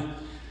fact, my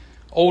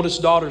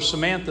oldest daughter,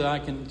 Samantha, I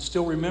can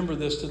still remember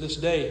this to this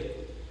day.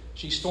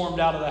 She stormed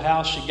out of the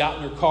house. She got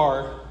in her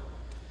car.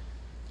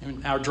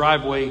 And our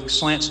driveway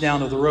slants down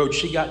to the road.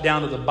 She got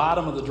down to the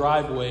bottom of the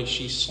driveway.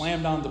 She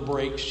slammed on the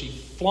brakes. She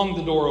flung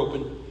the door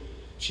open.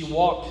 She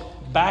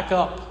walked back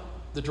up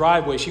the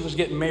driveway. She was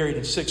getting married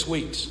in 6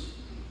 weeks.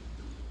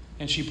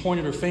 And she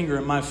pointed her finger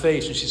in my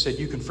face and she said,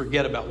 "You can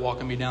forget about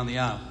walking me down the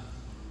aisle."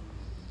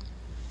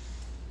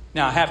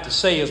 Now, I have to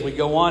say, as we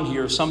go on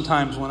here,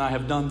 sometimes when I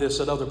have done this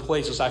at other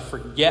places, I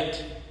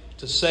forget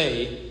to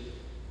say,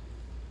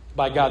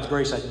 by God's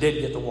grace, I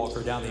did get to walk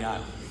her down the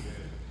aisle.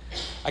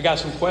 I got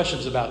some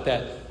questions about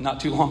that not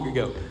too long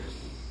ago.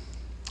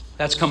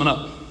 That's coming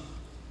up.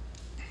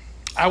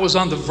 I was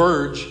on the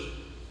verge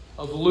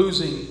of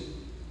losing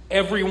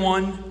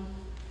everyone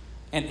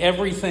and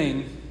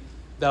everything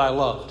that I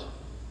loved.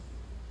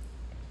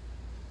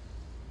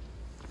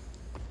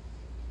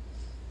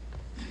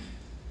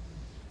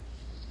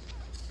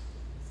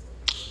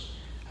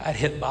 I'd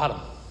hit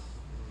bottom.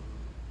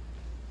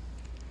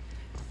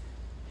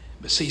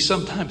 But see,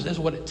 sometimes that's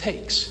what it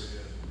takes.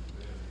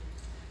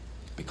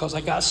 Because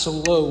I got so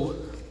low,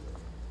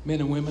 men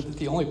and women, that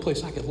the only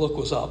place I could look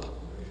was up.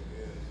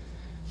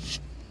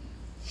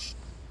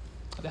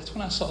 That's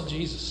when I saw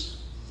Jesus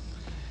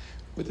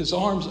with his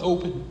arms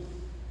open,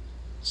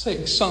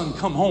 saying, "Son,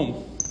 come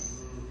home.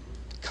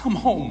 Come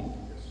home."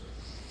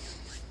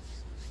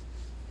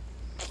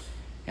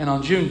 And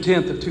on June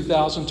 10th of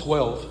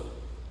 2012,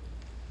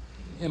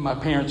 in my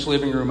parents'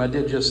 living room, I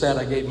did just that.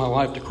 I gave my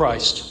life to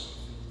Christ.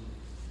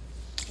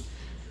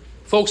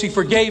 Folks, he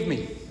forgave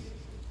me.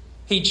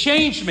 He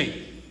changed me.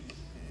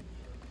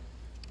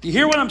 You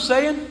hear what I'm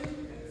saying?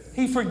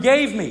 He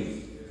forgave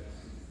me.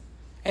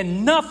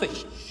 And nothing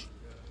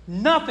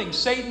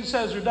Satan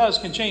says or does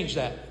can change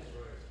that.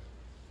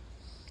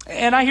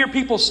 And I hear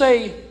people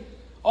say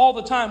all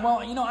the time, "Well,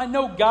 I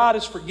know God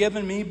has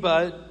forgiven me,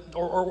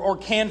 or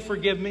can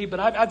forgive me, but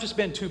I've just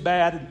been too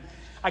bad, and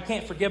I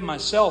can't forgive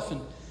myself.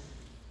 And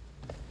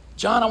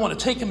John, I want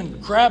to take him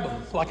and grab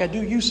him like I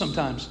do you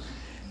sometimes.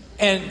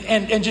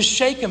 And just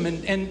shake him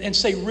and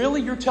say,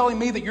 "Really? You're telling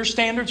me that your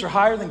standards are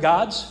higher than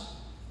God's?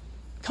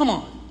 Come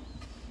on."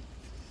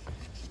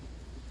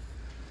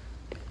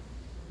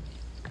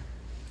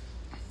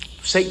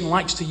 Satan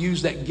likes to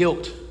use that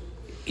guilt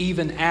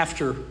even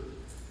after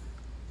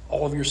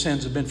all of your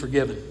sins have been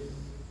forgiven.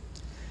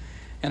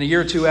 And a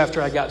year or two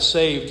after I got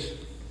saved,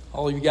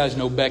 all of you guys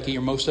know Becky,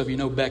 or most of you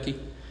know Becky.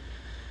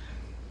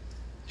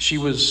 She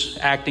was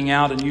acting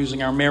out and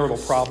using our marital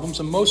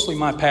problems and mostly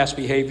my past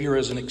behavior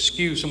as an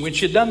excuse. And when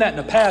she had done that in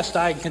the past,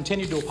 I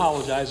continued to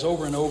apologize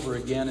over and over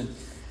again.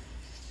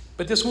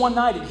 But this one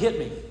night it hit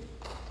me.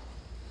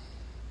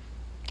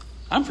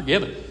 I'm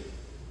forgiven.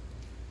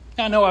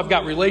 I know I've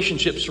got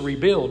relationships to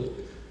rebuild,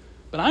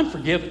 but I'm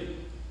forgiven.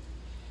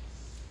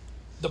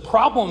 The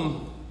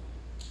problem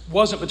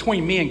wasn't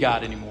between me and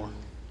God anymore.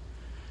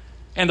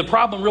 And the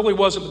problem really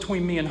wasn't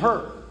between me and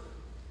her.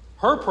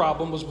 Her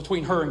problem was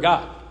between her and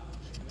God.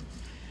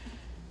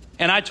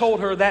 And I told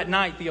her that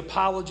night, the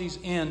apologies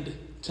end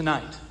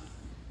tonight.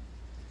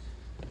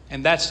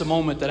 And that's the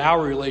moment that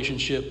our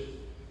relationship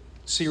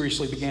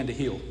seriously began to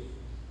heal.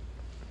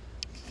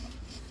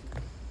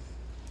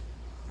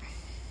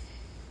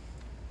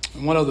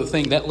 And one other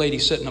thing, that lady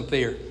sitting up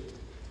there,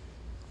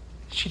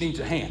 she needs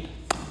a hand.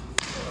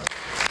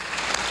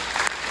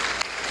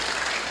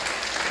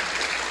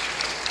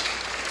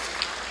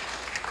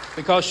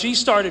 Because she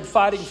started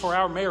fighting for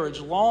our marriage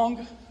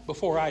long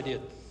before I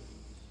did.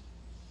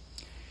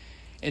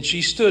 And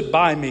she stood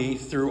by me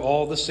through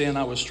all the sin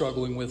I was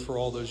struggling with for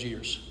all those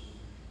years.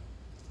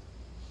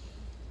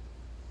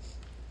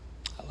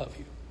 I love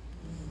you.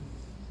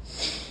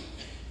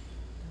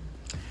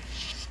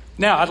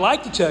 Now, I'd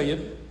like to tell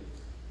you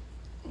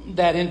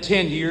that in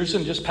 10 years,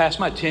 and just past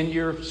my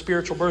 10-year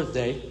spiritual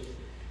birthday,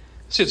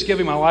 since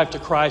giving my life to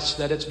Christ,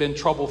 that it's been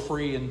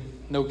trouble-free and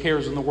no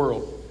cares in the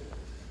world.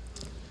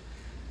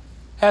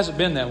 Hasn't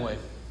been that way.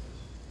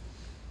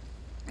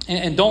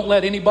 And don't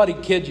let anybody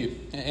kid you.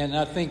 And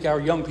I think our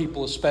young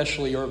people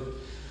especially are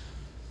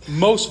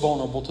most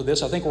vulnerable to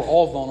this. I think we're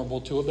all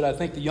vulnerable to it, but I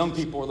think the young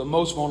people are the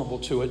most vulnerable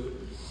to it.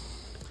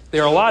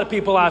 There are a lot of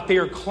people out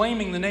there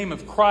claiming the name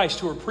of Christ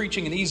who are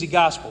preaching an easy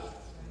gospel.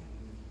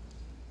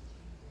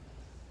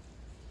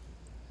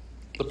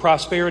 The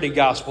prosperity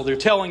gospel. They're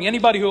telling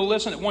anybody who will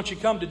listen that once you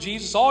come to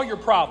Jesus, all your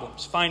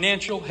problems,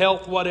 financial,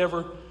 health,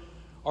 whatever,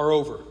 are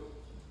over.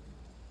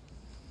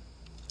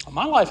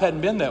 My life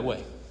hadn't been that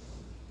way.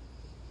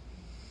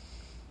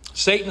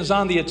 Satan is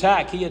on the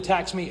attack. He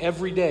attacks me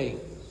every day.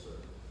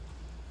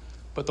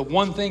 But the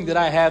one thing that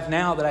I have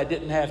now that I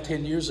didn't have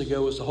 10 years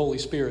ago is the Holy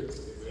Spirit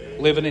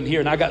living in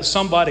here. And I got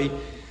somebody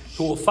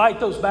who will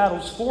fight those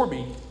battles for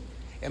me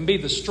and be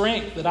the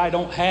strength that I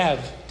don't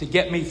have to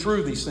get me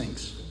through these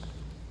things.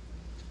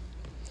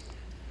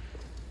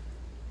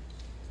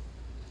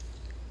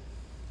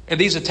 And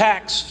these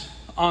attacks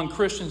on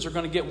Christians are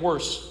going to get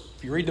worse.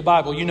 If you read the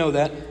Bible, you know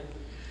that.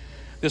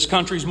 This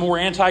country's more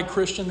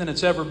anti-Christian than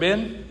it's ever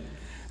been.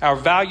 Our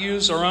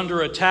values are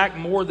under attack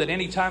more than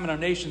any time in our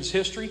nation's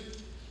history.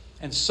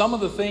 And some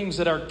of the things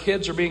that our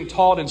kids are being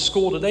taught in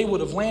school today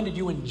would have landed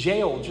you in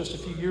jail just a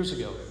few years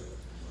ago.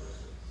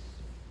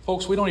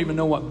 Folks, we don't even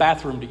know what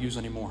bathroom to use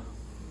anymore.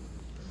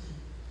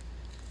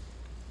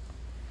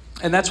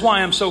 And that's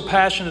why I'm so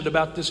passionate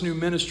about this new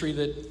ministry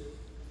that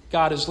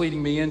God is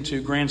leading me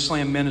into, Grand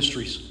Slam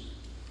Ministries.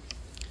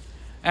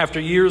 After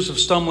years of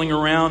stumbling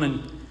around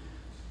and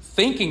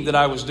thinking that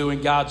I was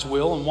doing God's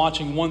will and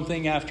watching one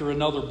thing after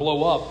another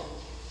blow up,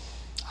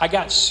 I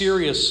got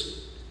serious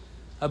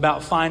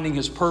about finding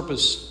His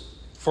purpose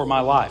for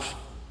my life.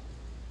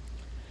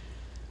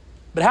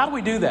 But how do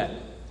we do that?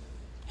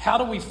 How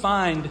do we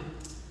find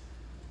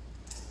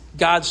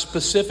God's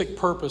specific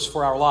purpose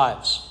for our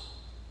lives?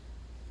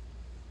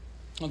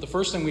 Well, the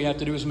first thing we have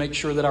to do is make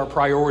sure that our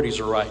priorities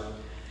are right.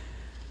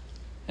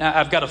 Now,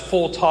 I've got a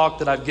full talk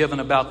that I've given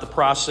about the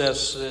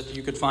process that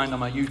you could find on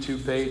my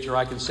YouTube page, or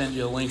I can send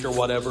you a link or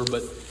whatever,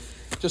 but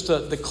just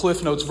the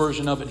Cliff Notes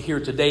version of it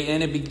here today.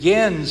 And it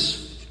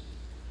begins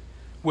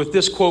with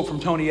this quote from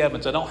Tony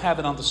Evans. I don't have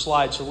it on the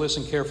slide, so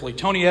listen carefully.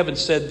 Tony Evans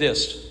said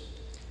this: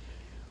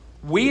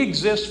 "We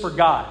exist for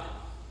God.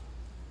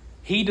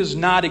 He does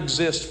not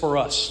exist for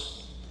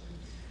us.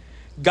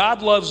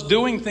 God loves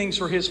doing things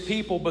for His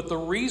people, but the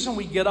reason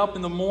we get up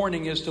in the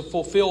morning is to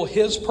fulfill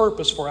His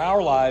purpose for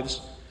our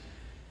lives,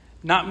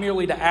 not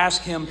merely to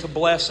ask Him to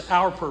bless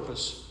our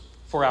purpose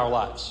for our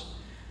lives."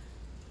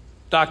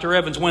 Dr.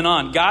 Evans went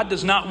on, "God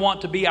does not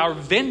want to be our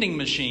vending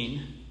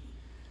machine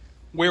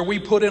where we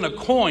put in a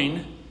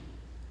coin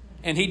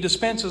and He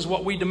dispenses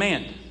what we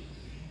demand.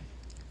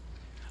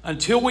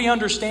 Until we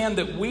understand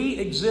that we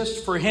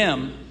exist for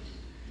Him,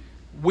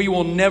 we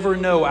will never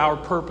know our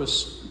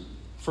purpose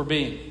for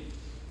being."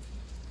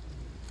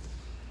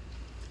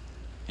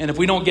 And if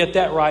we don't get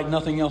that right,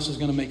 nothing else is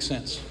going to make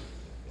sense.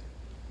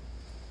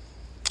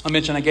 I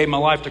mentioned I gave my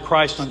life to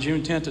Christ on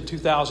June 10th of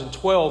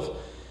 2012,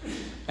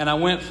 and I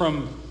went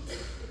from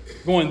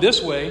going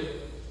this way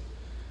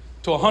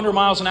to 100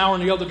 miles an hour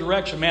in the other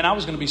direction. Man, I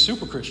was going to be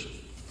super Christian.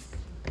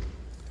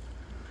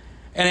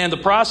 And in the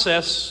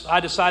process,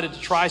 I decided to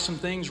try some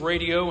things,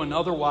 radio and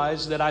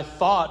otherwise, that I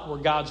thought were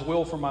God's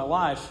will for my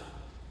life.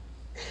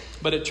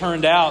 But it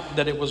turned out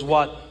that it was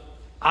what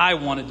I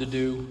wanted to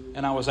do,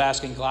 and I was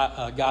asking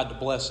God to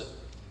bless it.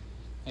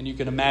 And you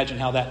can imagine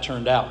how that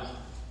turned out.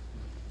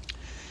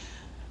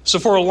 So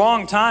for a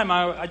long time,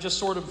 I just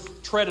sort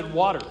of treaded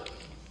water.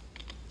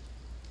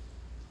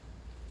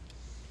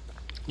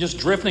 Just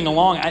drifting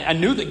along. I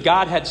knew that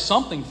God had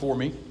something for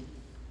me,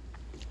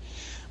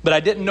 but I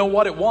didn't know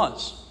what it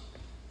was.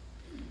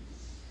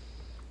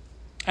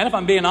 And if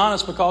I'm being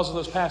honest, because of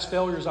those past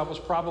failures, I was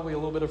probably a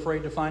little bit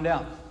afraid to find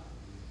out.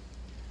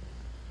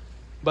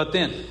 But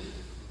then,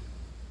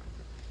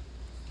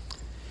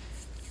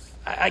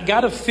 I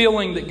got a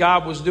feeling that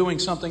God was doing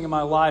something in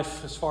my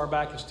life as far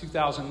back as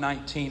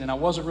 2019, and I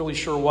wasn't really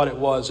sure what it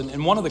was.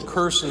 And one of the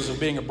curses of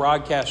being a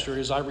broadcaster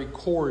is I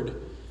record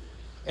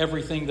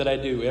everything that I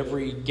do,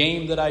 every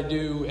game that I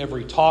do,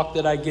 every talk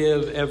that I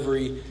give,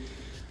 every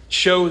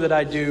show that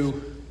I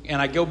do,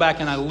 and I go back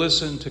and I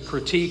listen to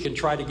critique and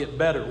try to get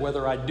better.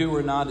 Whether I do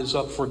or not is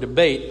up for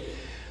debate,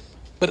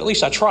 but at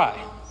least I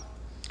try.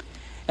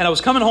 And I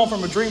was coming home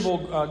from a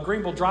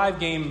Greenville Drive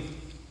game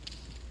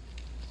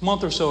a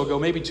month or so ago,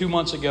 maybe 2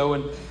 months ago,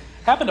 and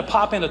happened to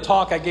pop in a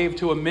talk I gave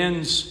to a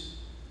men's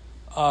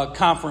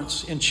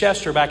conference in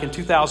Chester back in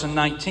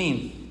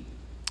 2019.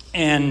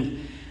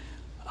 And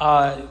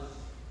the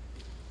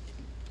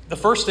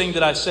first thing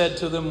that I said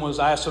to them was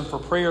I asked them for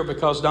prayer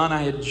because Don and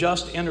I had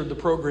just entered the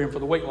program for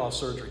the weight loss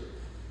surgery.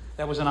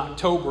 That was in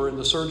October, and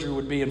the surgery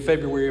would be in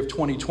February of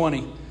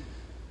 2020.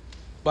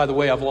 By the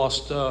way, I've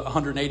lost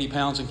 180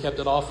 pounds and kept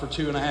it off for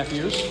 2.5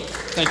 years.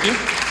 Thank you.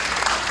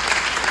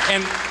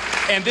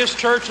 And this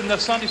church and the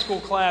Sunday school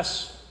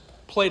class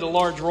played a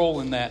large role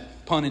in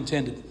that, pun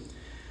intended.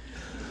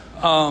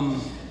 But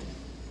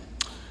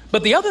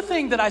the other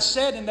thing that I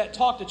said in that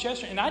talk to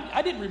Chester, and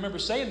I didn't remember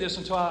saying this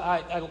until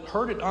I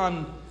heard it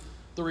on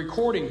the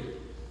recording,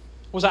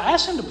 was I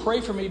asked him to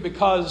pray for me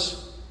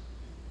because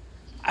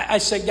I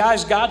said,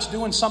 guys, God's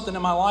doing something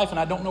in my life and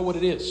I don't know what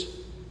it is.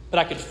 But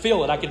I could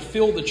feel it. I could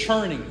feel the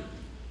churning.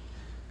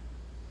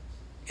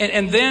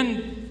 And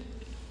then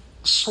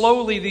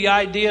slowly the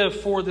idea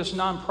for this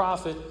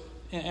nonprofit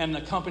and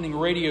accompanying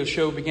radio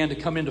show began to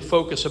come into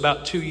focus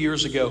about 2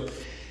 years ago.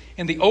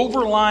 And the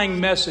overlying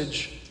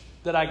message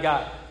that I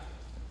got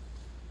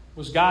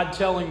was God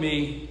telling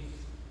me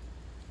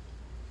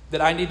that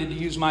I needed to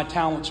use my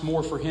talents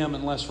more for Him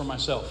and less for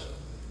myself.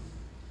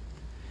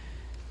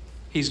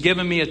 He's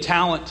given me a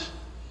talent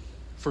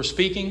for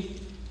speaking.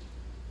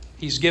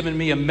 He's given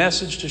me a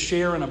message to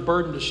share and a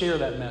burden to share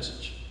that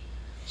message.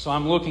 So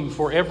I'm looking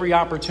for every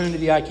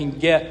opportunity I can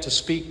get to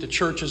speak to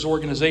churches,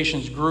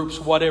 organizations, groups,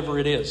 whatever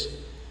it is.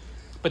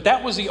 But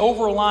that was the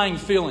overlying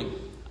feeling.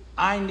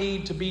 I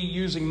need to be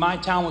using my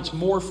talents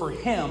more for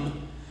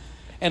Him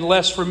and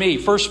less for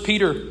me. 1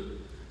 Peter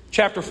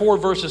chapter 4,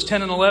 verses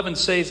 10 and 11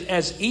 says,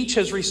 "As each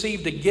has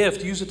received a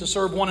gift, use it to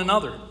serve one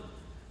another,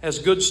 as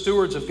good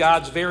stewards of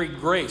God's varied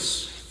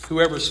grace.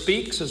 Whoever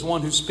speaks, as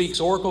one who speaks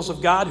oracles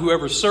of God.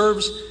 Whoever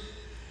serves,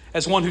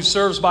 as one who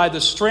serves by the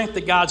strength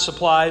that God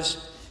supplies,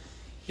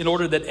 in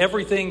order that in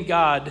everything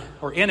God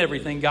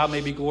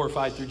may be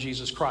glorified through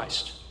Jesus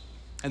Christ."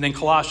 And then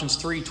Colossians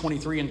 3,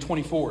 23 and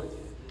 24.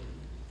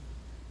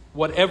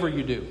 "Whatever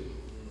you do,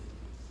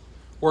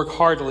 work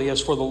heartily as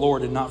for the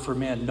Lord and not for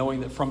men, knowing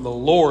that from the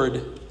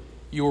Lord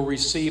you will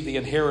receive the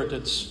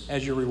inheritance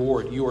as your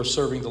reward. You are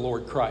serving the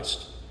Lord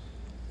Christ."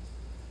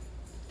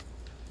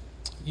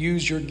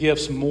 Use your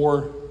gifts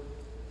more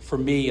for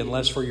me and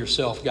less for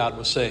yourself, God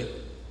was saying.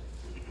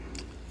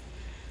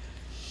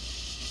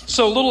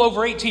 So a little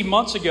over 18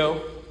 months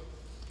ago,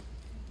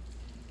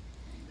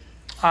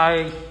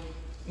 I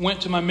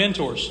went to my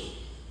mentors.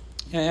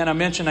 And I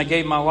mentioned I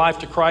gave my life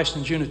to Christ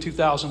in June of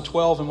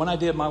 2012. And when I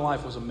did, my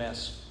life was a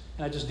mess.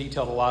 And I just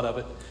detailed a lot of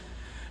it.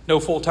 No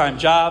full-time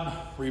job,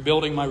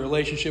 rebuilding my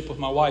relationship with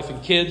my wife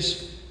and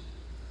kids.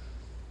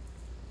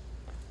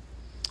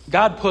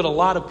 God put a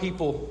lot of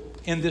people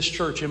in this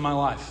church in my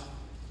life.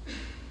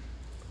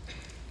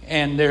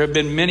 And there have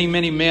been many,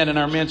 many men in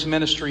our men's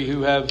ministry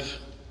who have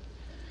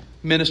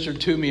ministered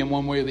to me in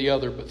one way or the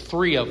other. But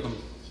 3 of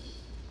them,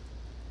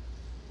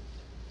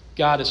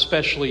 God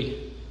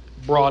especially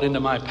brought into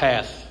my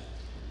path.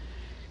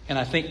 And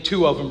I think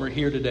 2 of them are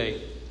here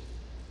today.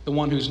 The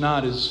one who's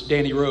not is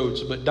Danny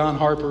Rhodes, but Don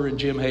Harper and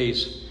Jim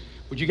Hayes.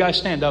 Would you guys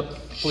stand up,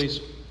 please?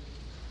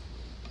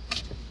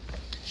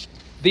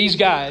 These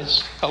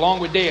guys, along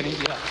with Danny,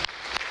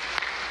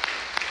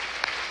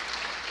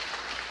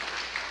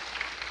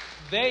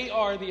 they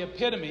are the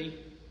epitome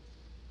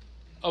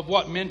of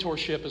what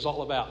mentorship is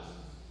all about.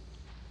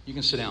 You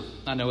can sit down.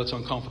 I know it's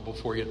uncomfortable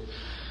for you.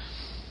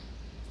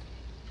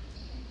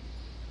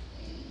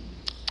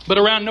 But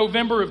around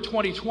November of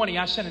 2020,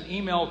 I sent an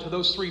email to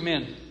those 3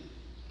 men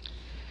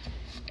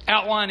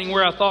outlining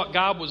where I thought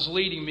God was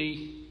leading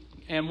me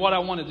and what I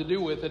wanted to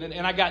do with it.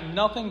 And I got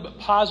nothing but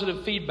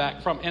positive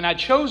feedback from. And I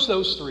chose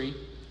those 3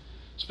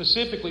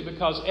 specifically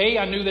because A,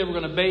 I knew they were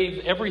going to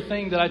bathe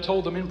everything that I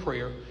told them in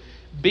prayer.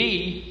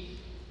 B,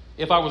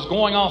 if I was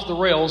going off the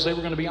rails, they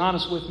were going to be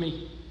honest with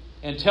me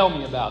and tell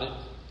me about it.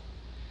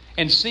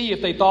 And C,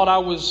 if they thought I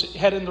was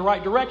headed in the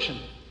right direction,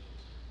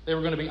 they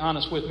were going to be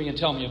honest with me and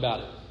tell me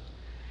about it.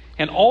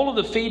 And all of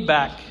the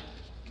feedback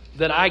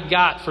that I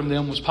got from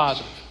them was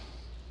positive.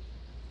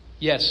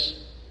 Yes,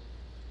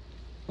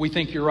 we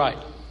think you're right.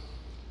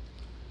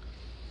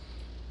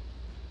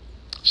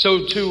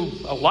 So to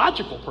a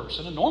logical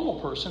person, a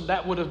normal person,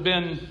 that would have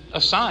been a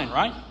sign,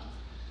 right?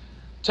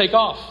 Take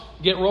off,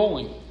 get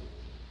rolling.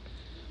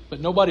 But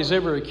nobody's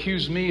ever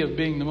accused me of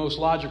being the most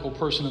logical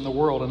person in the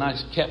world, and I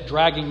kept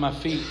dragging my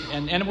feet.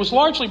 And it was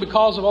largely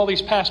because of all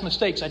these past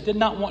mistakes. I did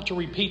not want to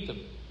repeat them.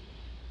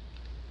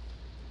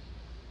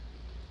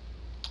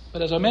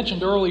 But as I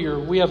mentioned earlier,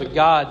 we have a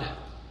God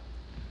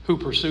who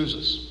pursues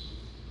us.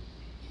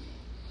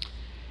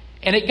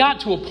 And it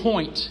got to a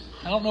point,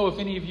 I don't know if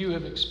any of you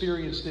have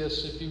experienced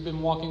this, if you've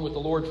been walking with the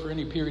Lord for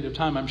any period of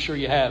time, I'm sure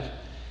you have.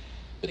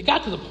 But it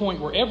got to the point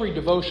where every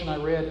devotion I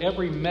read,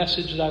 every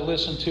message that I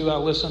listened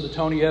to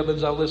Tony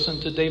Evans, I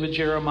listened to David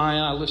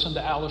Jeremiah, I listened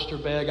to Alistair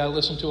Begg, I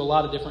listened to a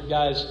lot of different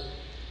guys,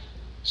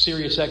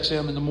 Sirius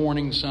XM in the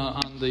mornings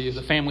on the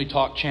Family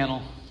Talk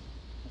channel,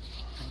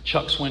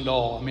 Chuck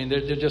Swindoll. I mean,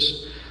 they're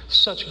just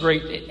such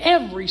great.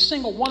 Every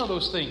single one of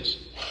those things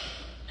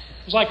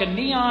was like a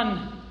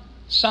neon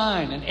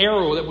sign, an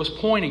arrow that was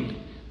pointing.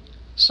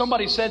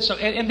 Somebody said so.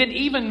 And then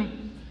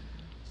even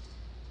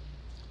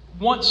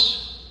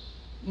once,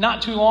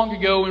 not too long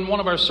ago in one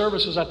of our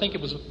services, I think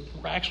it was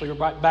actually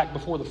right back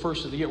before the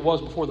first of the year. It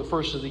was before the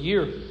first of the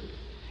year.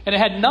 And it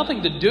had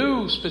nothing to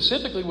do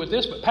specifically with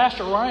this, but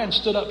Pastor Ryan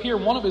stood up here.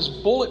 One of his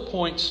bullet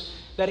points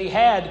that he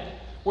had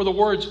were the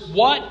words,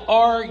 "What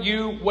are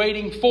you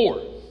waiting for?"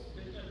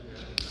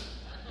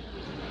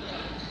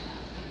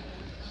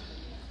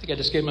 I think I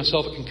just gave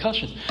myself a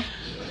concussion.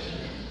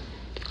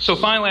 So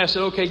finally I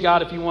said, "Okay,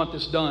 God, if you want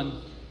this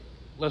done,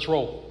 let's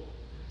roll.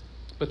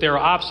 But there are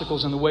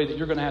obstacles in the way that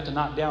you're going to have to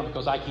knock down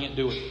because I can't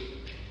do it."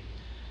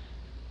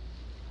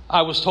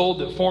 I was told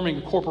that forming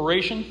a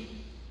corporation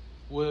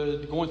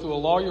going through a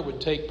lawyer would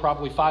take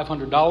probably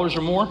 $500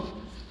 or more.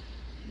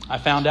 I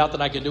found out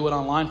that I could do it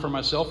online for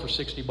myself for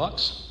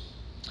 $60.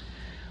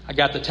 I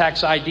got the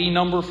tax ID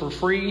number for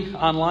free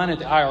online at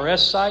the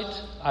IRS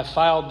site. I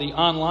filed the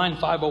online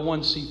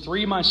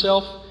 501c3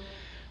 myself,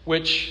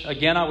 which,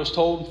 again, I was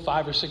told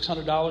 $500 or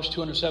 $600,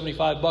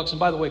 $275. And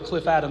by the way,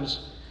 Cliff Adams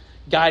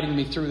guiding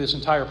me through this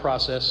entire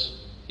process.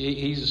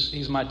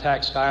 He's my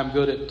tax guy. I'm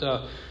good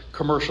at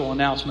commercial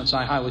announcements.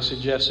 I highly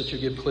suggest that you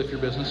give Cliff your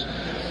business.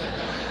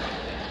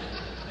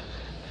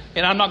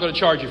 And I'm not going to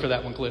charge you for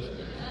that one, Cliff,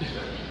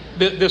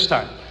 this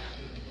time.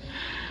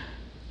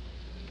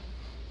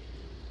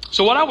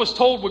 So what I was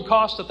told would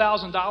cost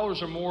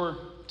 $1,000 or more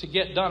to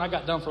get done, I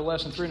got done for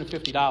less than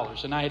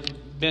 $350. And I had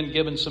been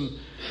given some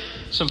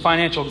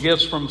financial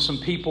gifts from some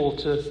people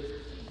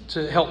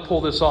to help pull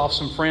this off,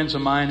 some friends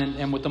of mine.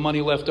 And with the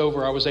money left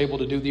over, I was able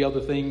to do the other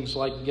things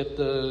like get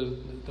the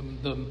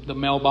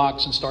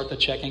mailbox and start the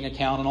checking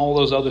account and all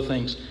those other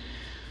things.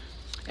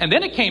 And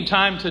then it came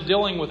time to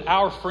dealing with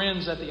our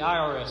friends at the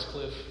IRS,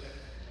 Cliff.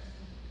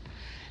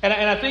 And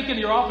I think in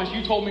your office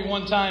you told me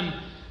one time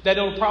that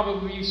it'll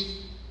probably be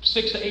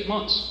 6 to 8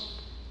 months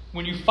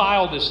when you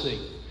file this thing.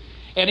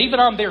 And even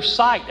on their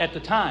site at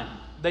the time,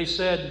 they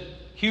said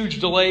huge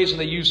delays and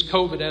they used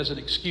COVID as an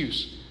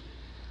excuse.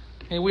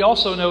 And we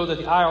also know that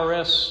the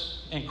IRS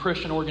and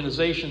Christian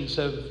organizations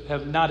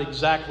have not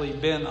exactly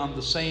been on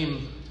the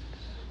same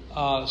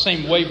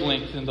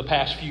wavelength in the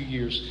past few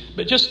years.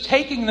 But just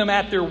taking them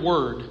at their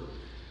word,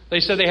 they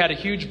said they had a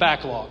huge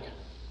backlog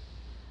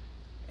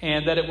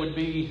and that it would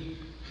be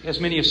as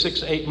many as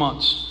 6 to 8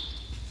 months.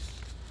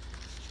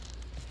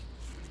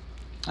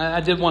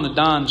 I did one of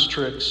Don's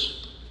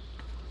tricks.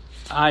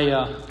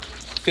 I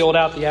filled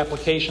out the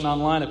application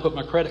online. I put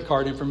my credit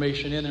card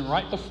information in, and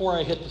right before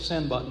I hit the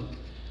send button,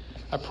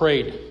 I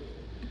prayed,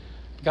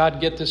 God,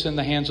 get this in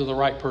the hands of the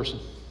right person.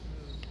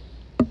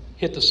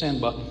 Hit the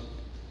send button.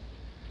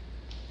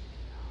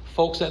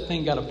 Folks, that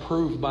thing got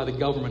approved by the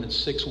government in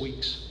 6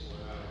 weeks.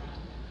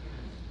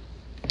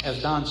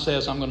 As Don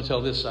says, I'm going to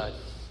tell this side.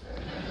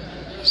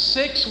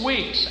 6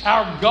 weeks,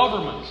 our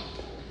government,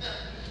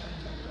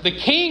 the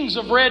kings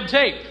of red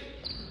tape.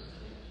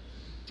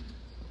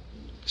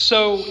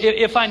 So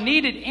if I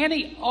needed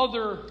any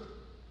other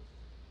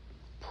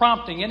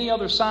prompting, any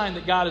other sign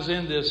that God is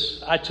in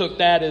this, I took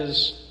that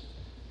as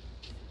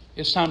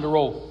it's time to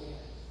roll.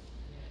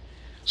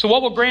 So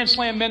what will Grand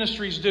Slam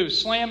Ministries do?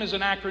 SLAM is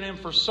an acronym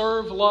for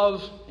Serve,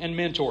 Love, and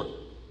Mentor.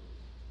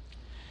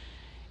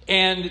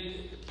 And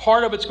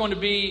part of it's going to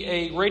be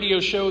a radio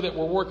show that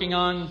we're working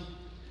on,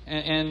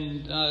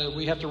 and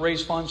we have to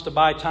raise funds to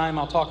buy time.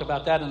 I'll talk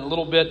about that in a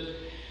little bit.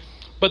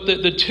 But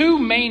the two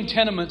main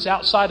tenements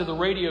outside of the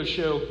radio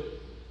show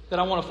that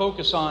I want to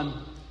focus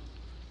on,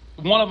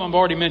 one of them I've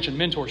already mentioned,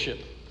 mentorship.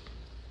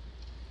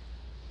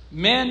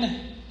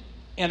 Men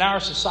in our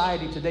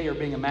society today are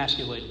being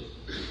emasculated.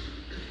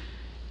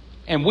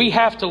 And we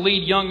have to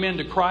lead young men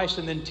to Christ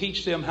and then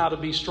teach them how to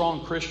be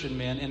strong Christian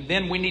men. And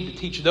then we need to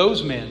teach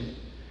those men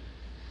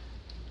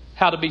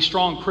how to be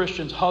strong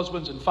Christians,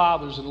 husbands and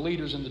fathers and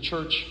leaders in the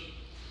church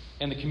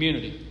and the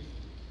community.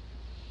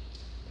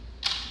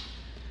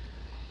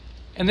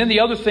 And then the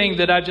other thing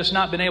that I've just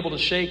not been able to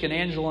shake, and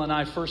Angela and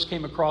I first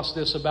came across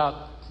this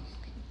about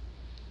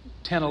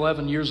 10,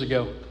 11 years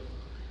ago.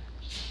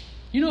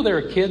 You know there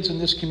are kids in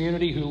this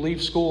community who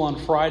leave school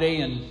on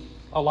Friday and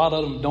a lot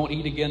of them don't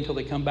eat again until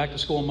they come back to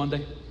school on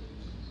Monday?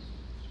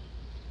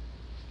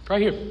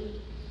 Right here.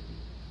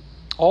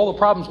 All the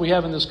problems we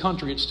have in this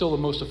country, it's still the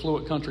most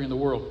affluent country in the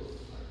world.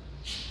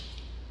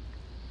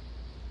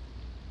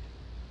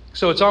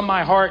 So it's on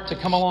my heart to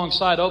come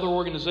alongside other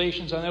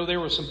organizations. I know there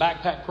were some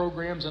backpack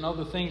programs and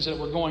other things that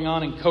were going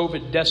on, and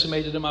COVID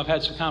decimated them. I've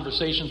had some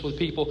conversations with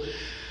people.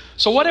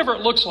 So whatever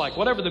it looks like,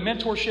 whatever the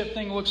mentorship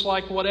thing looks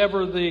like,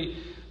 whatever the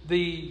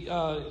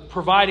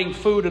providing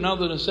food and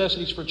other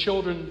necessities for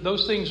children,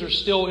 those things are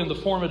still in the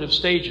formative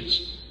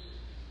stages.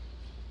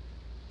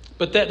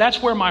 But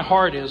that's where my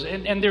heart is.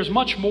 And there's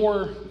much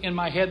more in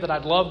my head that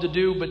I'd love to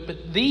do,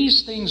 but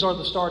these things are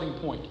the starting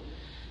point.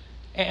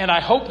 And I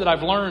hope that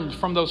I've learned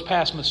from those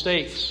past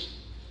mistakes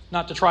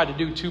not to try to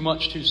do too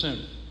much too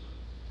soon.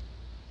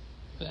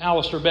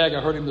 Alistair Begg, I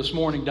heard him this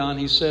morning, Don,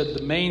 he said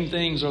the main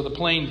things are the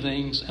plain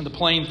things and the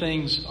plain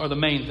things are the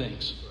main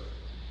things.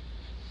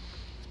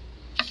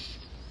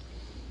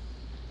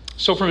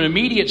 So from an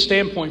immediate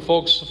standpoint,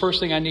 folks, the first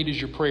thing I need is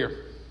your prayer.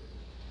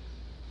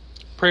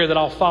 Prayer that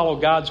I'll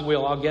follow God's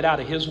will. I'll get out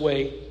of His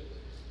way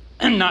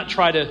and not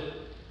try to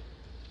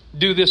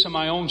do this in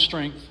my own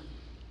strength.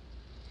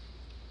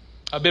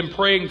 I've been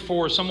praying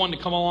for someone to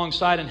come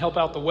alongside and help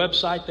out the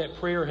website. That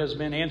prayer has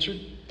been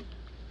answered.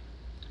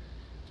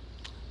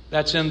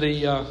 That's in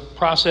the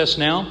process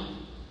now.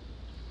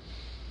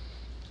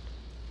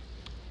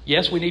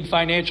 Yes, we need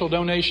financial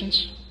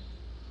donations.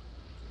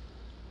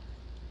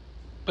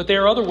 But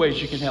there are other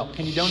ways you can help.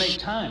 Can you donate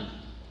time?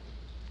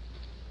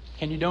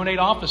 Can you donate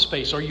office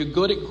space? Are you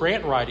good at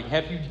grant writing?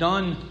 Have you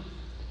done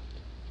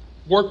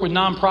work with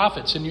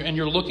nonprofits and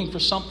you're looking for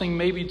something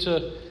maybe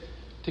to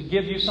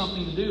give you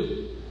something to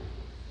do?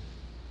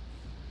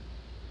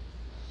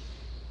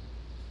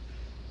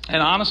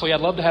 And honestly,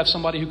 I'd love to have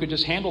somebody who could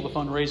just handle the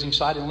fundraising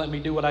side and let me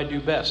do what I do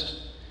best.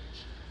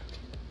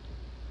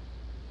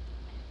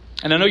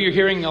 And I know you're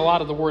hearing a lot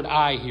of the word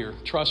I here.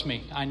 Trust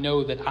me, I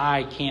know that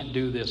I can't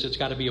do this. It's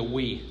got to be a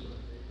we.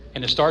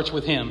 And it starts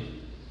with Him.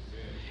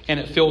 And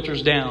it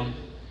filters down.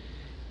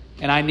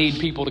 And I need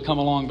people to come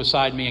along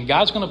beside me. And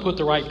God's going to put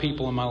the right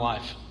people in my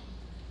life.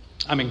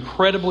 I'm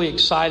incredibly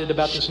excited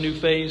about this new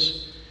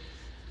phase.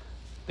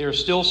 There are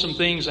still some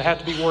things that have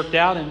to be worked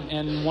out.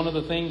 And one of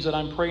the things that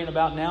I'm praying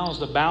about now is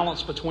the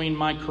balance between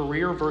my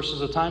career versus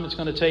the time it's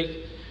going to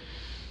take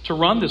to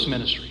run this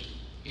ministry.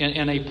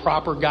 in a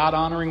proper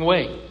God-honoring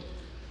way.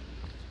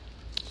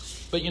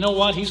 But you know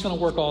what? He's going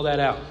to work all that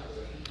out.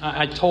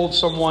 I told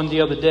someone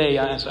the other day,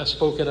 I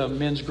spoke at a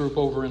men's group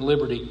over in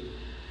Liberty,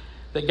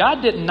 that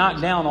God didn't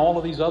knock down all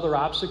of these other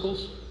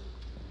obstacles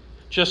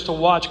just to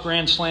watch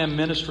Grand Slam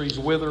Ministries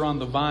wither on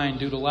the vine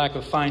due to lack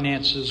of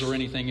finances or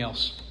anything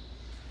else.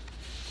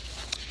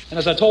 And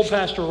as I told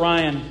Pastor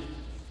Ryan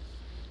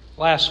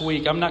last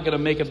week, I'm not going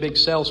to make a big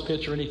sales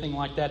pitch or anything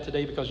like that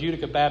today because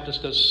Utica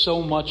Baptist does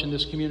so much in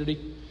this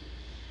community.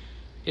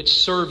 It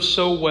serves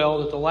so well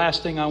that the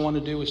last thing I want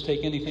to do is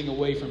take anything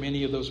away from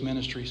any of those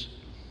ministries.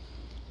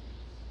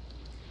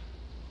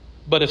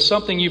 But if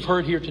something you've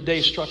heard here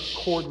today struck a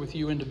chord with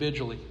you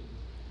individually,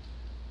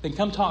 then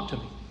come talk to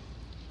me.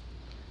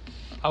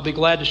 I'll be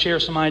glad to share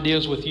some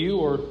ideas with you,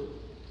 or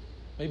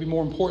maybe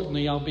more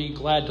importantly, I'll be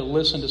glad to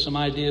listen to some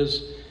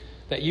ideas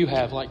that you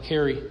have, like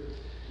Carrie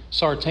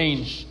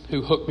Sartain,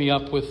 who hooked me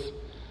up with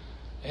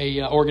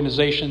an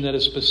organization that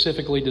is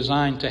specifically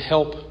designed to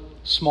help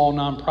small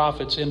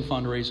nonprofits in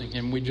fundraising,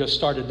 and we just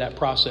started that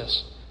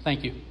process.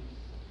 Thank you.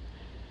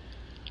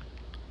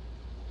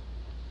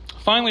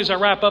 Finally, as I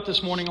wrap up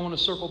this morning, I want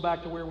to circle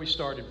back to where we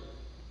started.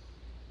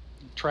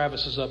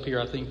 Travis is up here.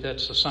 I think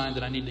that's a sign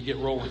that I need to get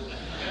rolling.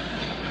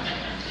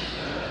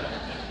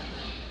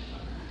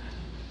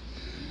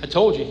 I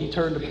told you, he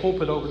turned the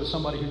pulpit over to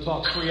somebody who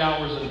talks 3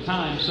 hours at a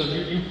time, so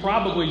you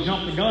probably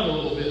jumped the gun a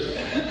little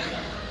bit.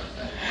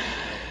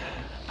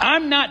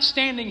 I'm not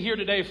standing here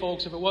today,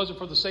 folks, if it wasn't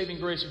for the saving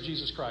grace of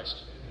Jesus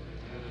Christ.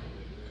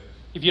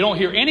 If you don't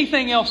hear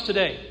anything else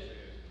today,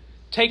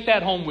 take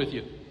that home with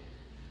you.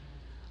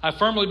 I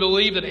firmly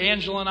believe that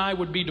Angela and I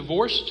would be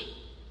divorced,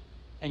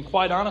 and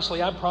quite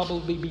honestly, I'd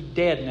probably be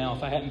dead now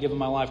if I hadn't given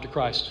my life to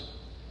Christ.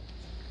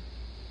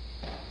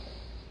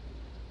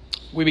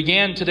 We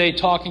began today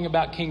talking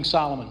about King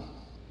Solomon.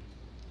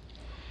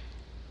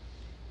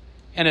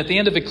 And at the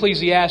end of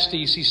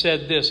Ecclesiastes, he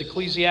said this,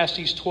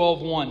 Ecclesiastes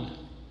 12:1.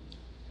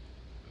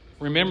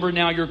 Remember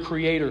now your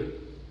Creator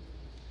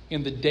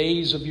in the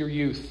days of your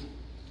youth,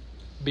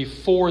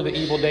 before the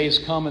evil days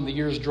come and the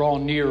years draw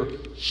near,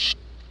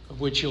 of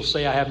which you'll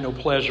say, I have no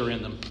pleasure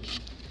in them.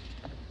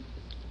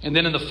 And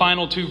then in the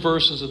final 2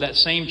 verses of that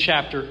same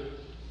chapter,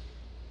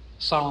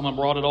 Solomon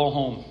brought it all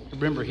home.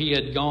 Remember, he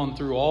had gone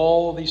through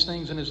all of these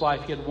things in his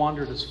life. He had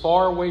wandered as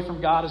far away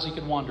from God as he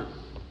could wander.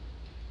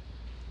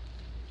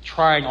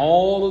 Trying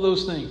all of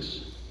those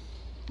things.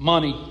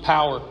 Money,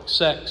 power,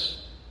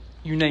 sex,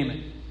 you name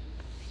it.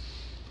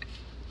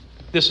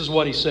 This is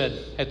what he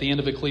said at the end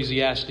of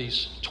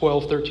Ecclesiastes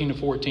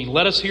 12:13-14.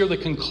 Let us hear the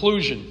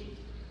conclusion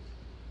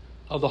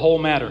of the whole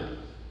matter.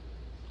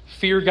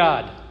 Fear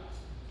God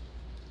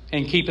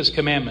and keep His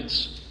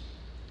commandments.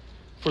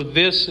 For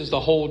this is the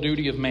whole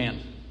duty of man.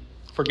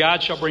 For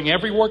God shall bring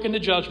every work into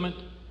judgment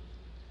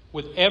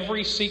with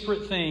every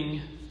secret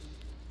thing,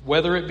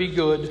 whether it be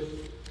good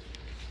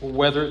or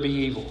whether it be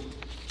evil.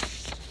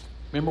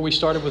 Remember we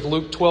started with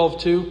Luke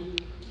 12:2?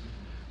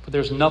 For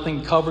there's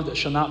nothing covered that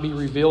shall not be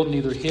revealed,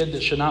 neither hid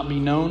that shall not be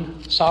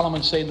known.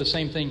 Solomon's saying the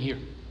same thing here.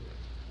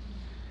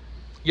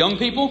 Young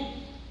people,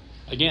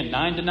 again,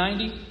 9 to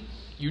 90,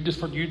 you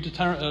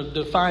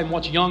define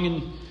what's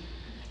young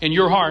in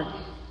your heart.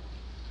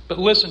 But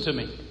listen to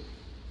me.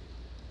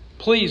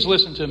 Please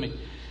listen to me.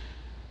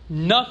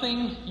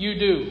 Nothing you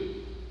do,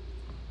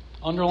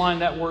 underline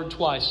that word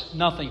twice,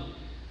 nothing,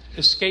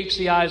 escapes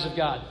the eyes of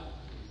God.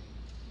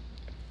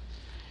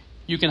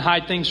 You can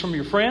hide things from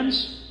your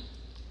friends.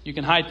 You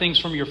can hide things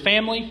from your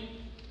family.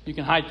 You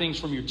can hide things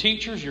from your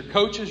teachers, your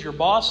coaches, your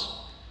boss.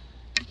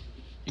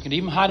 You can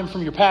even hide them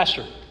from your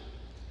pastor.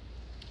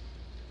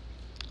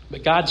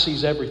 But God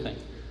sees everything.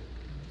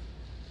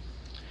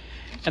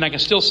 And I can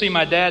still see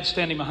my dad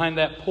standing behind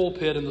that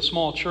pulpit in the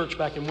small church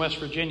back in West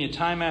Virginia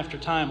time after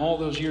time, all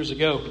those years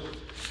ago,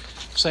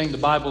 saying the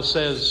Bible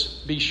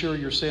says, be sure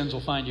your sins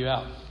will find you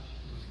out.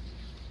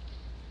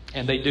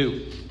 And they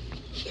do.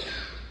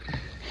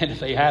 And if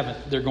they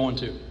haven't, they're going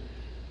to.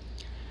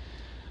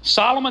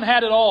 Solomon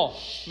had it all,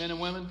 men and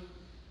women,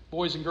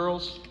 boys and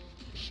girls,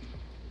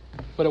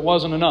 but it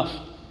wasn't enough.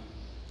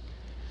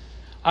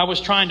 I was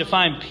trying to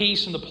find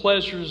peace in the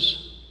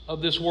pleasures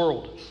of this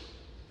world,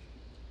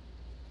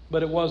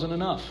 but it wasn't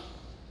enough.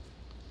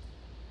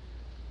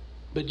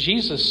 But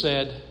Jesus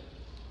said,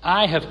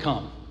 I have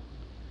come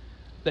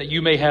that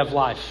you may have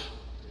life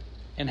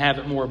and have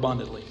it more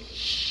abundantly.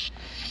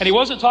 And he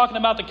wasn't talking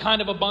about the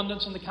kind of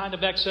abundance and the kind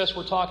of excess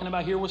we're talking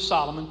about here with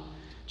Solomon.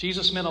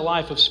 Jesus meant a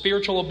life of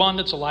spiritual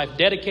abundance, a life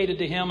dedicated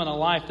to Him, and a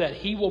life that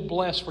He will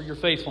bless for your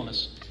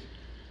faithfulness.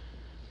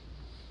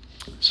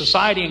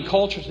 Society and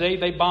culture today,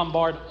 they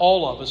bombard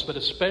all of us, but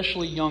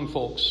especially young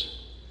folks,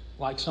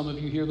 like some of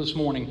you here this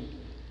morning,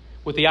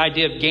 with the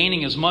idea of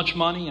gaining as much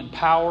money and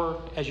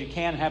power as you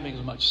can, having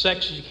as much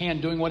sex as you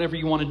can, doing whatever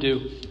you want to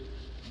do.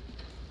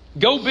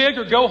 Go big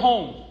or go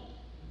home.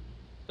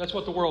 That's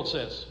what the world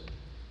says.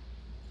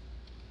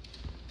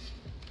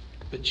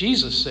 But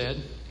Jesus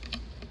said,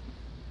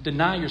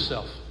 deny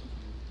yourself.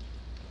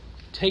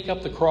 Take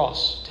up the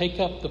cross. Take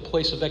up the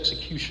place of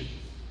execution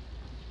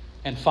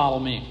and follow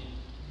me.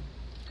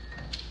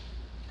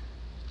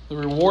 The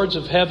rewards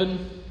of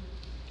heaven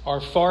are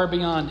far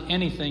beyond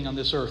anything on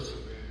this earth,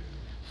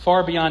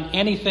 far beyond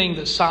anything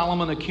that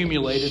Solomon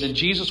accumulated, and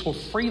Jesus will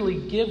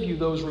freely give you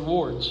those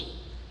rewards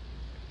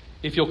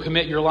if you'll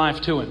commit your life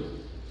to Him.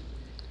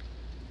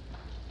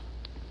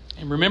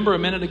 And remember a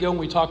minute ago when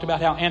we talked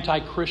about how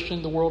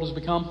anti-Christian the world has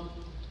become?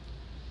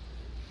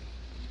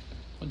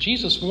 Well,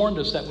 Jesus warned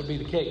us that would be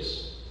the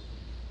case.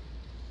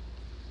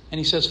 And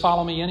He says,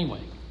 follow me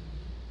anyway.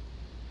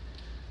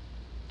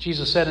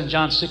 Jesus said in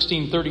John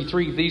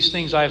 16:33, these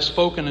things I have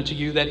spoken unto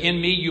you, that in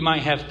me you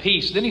might have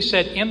peace. Then He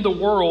said, in the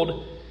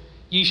world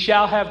ye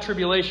shall have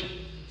tribulation.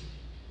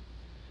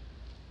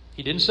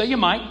 He didn't say you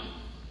might.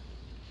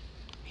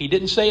 He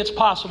didn't say it's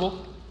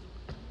possible.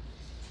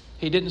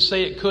 He didn't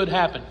say it could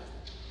happen.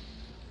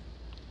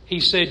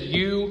 He said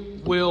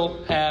you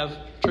will have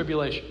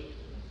tribulation.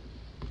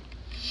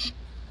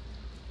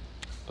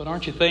 But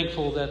aren't you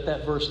thankful that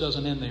that verse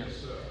doesn't end there?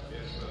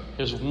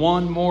 There's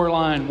one more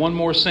line, one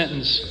more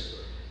sentence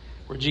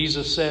where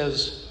Jesus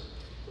says,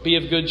 be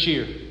of good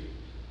cheer.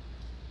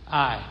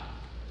 I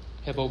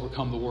have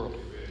overcome the world.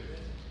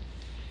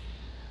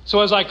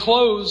 So as I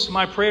close,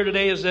 my prayer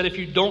today is that if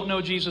you don't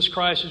know Jesus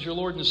Christ as your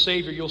Lord and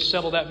Savior, you'll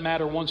settle that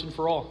matter once and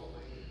for all.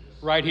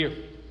 Right here,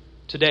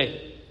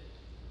 today.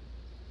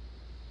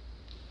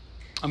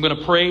 I'm going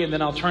to pray and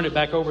then I'll turn it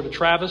back over to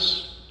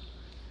Travis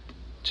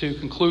to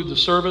conclude the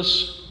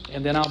service.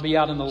 And then I'll be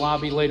out in the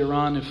lobby later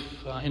on if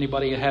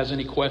anybody has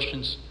any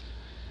questions.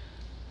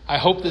 I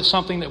hope that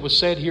something that was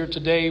said here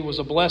today was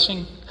a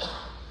blessing.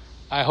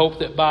 I hope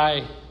that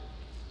by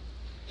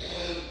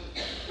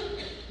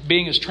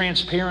being as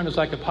transparent as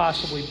I could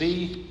possibly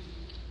be,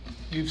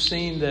 you've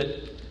seen that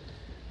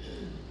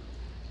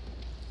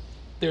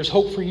there's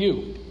hope for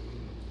you.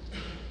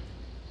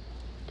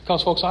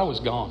 Because, folks, I was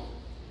gone.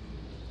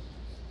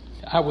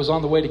 I was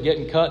on the way to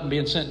getting cut and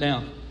being sent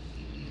down.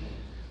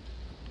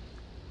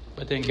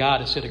 But then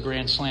God has hit a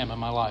grand slam in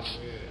my life.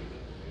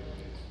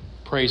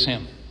 Praise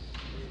Him.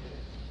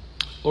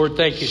 Lord,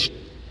 thank you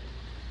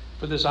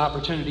for this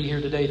opportunity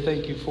here today.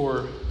 Thank you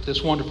for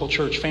this wonderful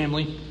church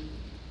family.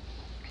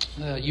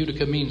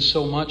 Utica means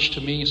so much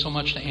to me, so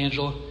much to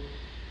Angela.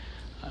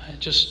 I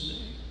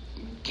just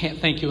can't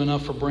thank you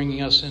enough for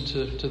bringing us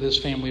into this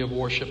family of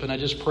worship. And I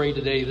just pray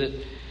today that,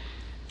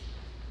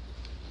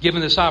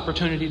 given this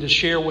opportunity to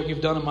share what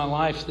you've done in my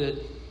life,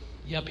 that,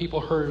 yeah, people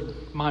heard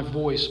my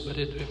voice, but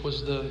it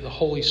was the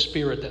Holy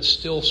Spirit, that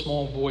still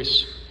small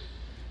voice,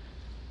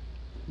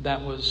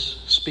 that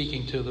was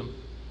speaking to them.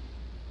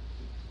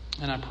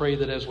 And I pray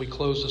that as we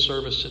close the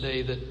service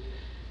today, that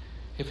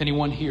if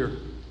anyone here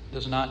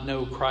does not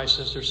know Christ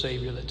as their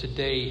Savior, that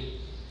today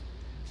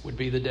would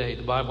be the day.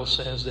 The Bible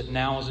says that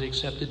now is the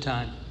accepted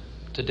time.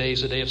 Today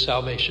is the day of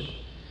salvation.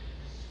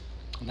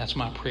 And that's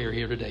my prayer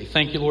here today.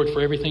 Thank you, Lord,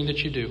 for everything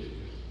that you do.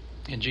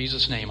 In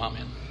Jesus' name,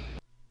 amen.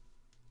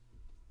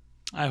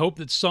 I hope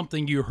that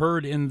something you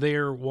heard in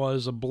there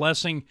was a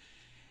blessing.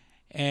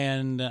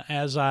 And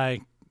as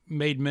I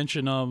made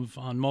mention of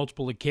on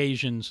multiple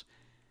occasions,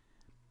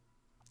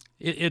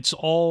 it's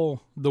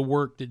all the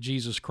work that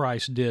Jesus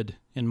Christ did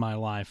in my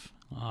life.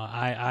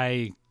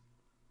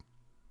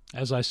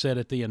 As I said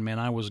at the end, man,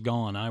 I was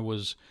gone. I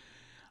was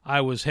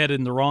headed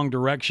in the wrong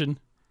direction.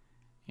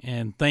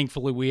 And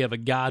thankfully, we have a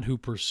God who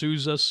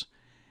pursues us.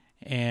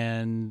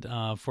 And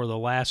for the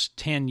last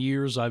 10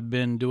 years, I've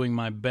been doing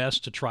my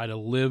best to try to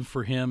live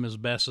for Him as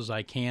best as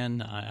I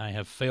can. I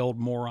have failed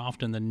more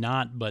often than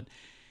not, but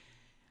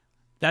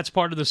that's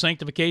part of the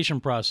sanctification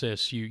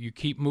process. You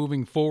keep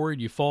moving forward,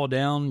 you fall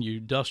down,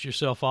 you dust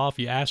yourself off,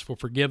 you ask for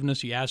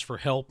forgiveness, you ask for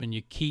help, and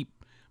you keep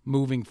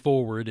moving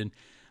forward, and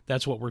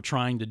that's what we're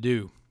trying to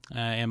do.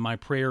 And my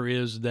prayer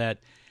is that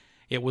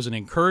it was an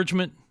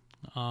encouragement.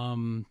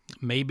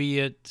 Maybe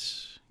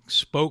it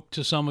spoke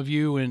to some of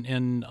you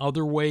in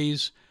other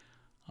ways,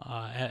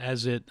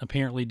 as it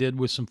apparently did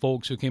with some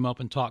folks who came up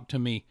and talked to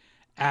me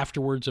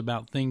afterwards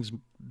about things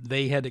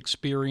they had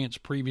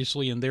experienced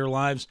previously in their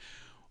lives.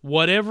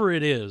 Whatever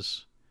it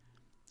is,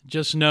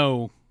 just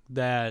know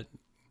that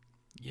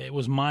it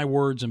was my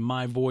words and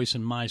my voice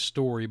and my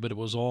story, but it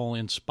was all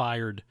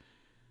inspired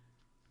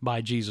by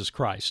Jesus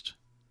Christ.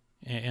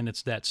 And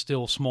it's that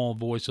still small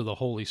voice of the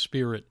Holy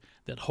Spirit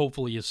that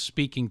hopefully is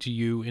speaking to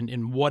you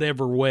in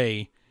whatever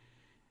way,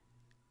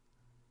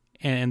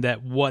 and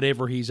that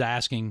whatever He's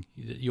asking,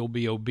 you'll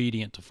be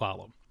obedient to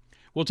follow.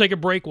 We'll take a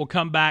break. We'll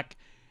come back,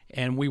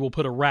 and we will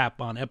put a wrap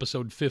on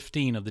episode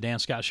 15 of the Dan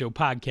Scott Show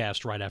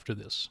podcast right after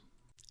this.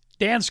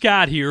 Dan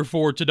Scott here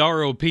for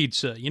Todaro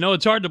Pizza. You know,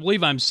 it's hard to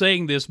believe I'm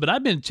saying this, but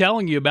I've been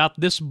telling you about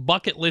this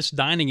bucket list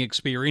dining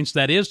experience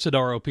that is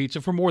Todaro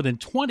Pizza for more than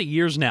 20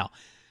 years now.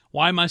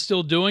 Why am I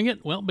still doing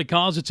it? Well,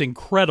 because it's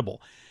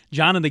incredible.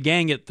 John and the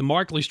gang at the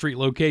Markley Street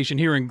location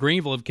here in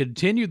Greenville have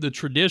continued the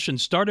tradition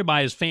started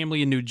by his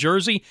family in New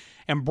Jersey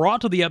and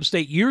brought to the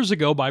upstate years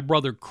ago by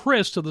brother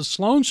Chris to the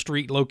Sloan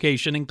Street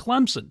location in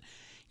Clemson.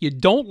 You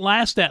don't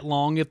last that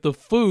long if the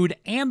food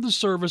and the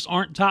service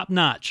aren't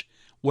top-notch.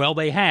 Well,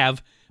 they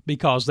have,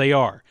 because they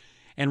are.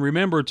 And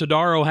remember,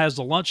 Todaro has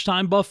the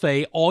lunchtime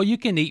buffet, all you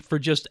can eat for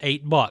just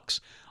 $8.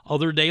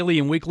 Other daily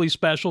and weekly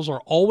specials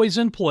are always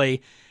in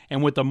play,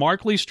 and with the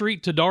Markley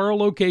Street Tadaro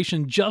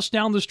location just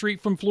down the street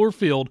from Fluor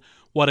Field,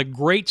 what a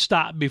great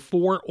stop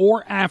before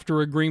or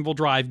after a Greenville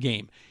Drive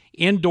game.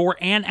 Indoor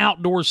and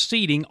outdoor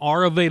seating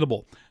are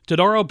available.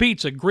 Tadaro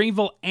Pizza,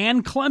 Greenville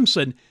and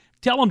Clemson.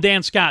 Tell them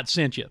Dan Scott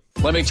sent you.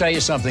 Let me tell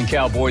you something,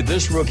 Cowboy.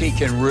 This rookie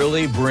can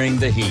really bring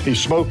the heat. He's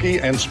smoky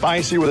and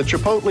spicy with a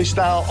Chipotle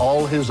style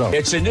all his own.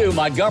 It's a new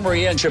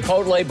Montgomery Inn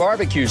Chipotle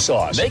barbecue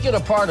sauce. Make it a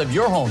part of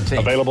your home team.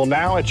 Available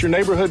now at your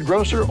neighborhood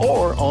grocer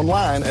or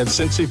online at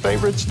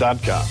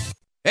CincyFavorites.com.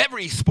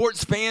 Every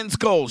sports fan's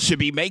goal should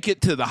be make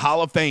it to the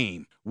Hall of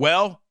Fame.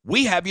 Well,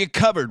 we have you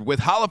covered with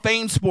Hall of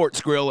Fame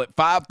Sports Grill at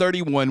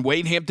 531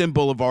 Wade Hampton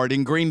Boulevard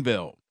in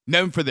Greenville.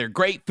 Known for their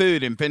great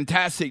food and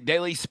fantastic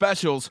daily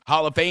specials,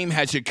 Hall of Fame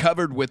has you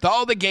covered with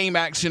all the game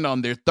action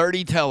on their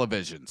 30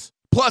 televisions.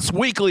 Plus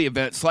weekly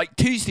events like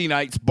Tuesday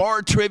nights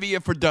bar trivia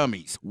for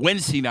dummies,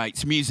 Wednesday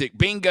nights music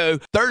bingo,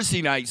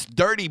 Thursday nights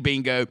dirty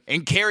bingo,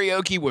 and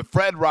karaoke with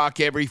Fred Rock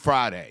every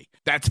Friday.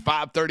 That's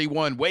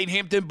 531 Wade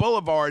Hampton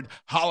Boulevard,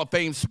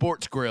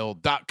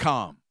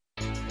 HallOfFameSportsGrill.com.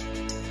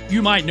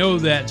 You might know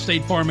that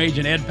State Farm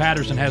agent Ed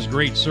Patterson has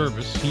great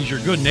service. He's your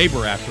good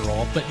neighbor after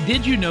all. But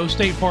did you know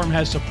State Farm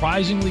has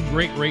surprisingly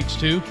great rates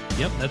too?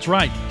 Yep, that's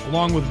right.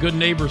 Along with good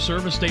neighbor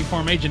service, State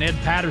Farm agent Ed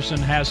Patterson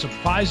has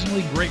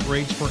surprisingly great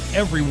rates for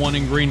everyone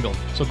in Greenville.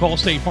 So call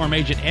State Farm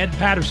agent Ed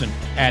Patterson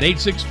at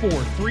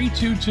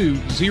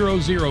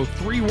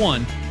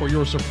 864-322-0031 for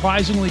your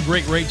surprisingly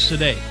great rates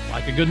today.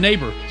 Like a good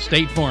neighbor,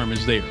 State Farm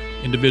is there.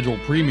 Individual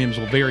premiums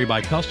will vary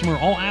by customer.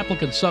 All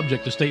applicants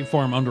subject to State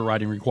Farm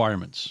underwriting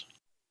requirements.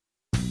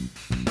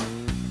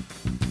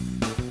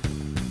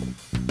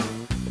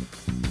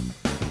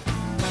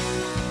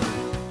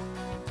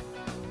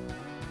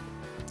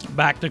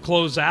 Back to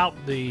close out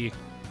the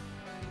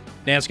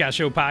Dan Scott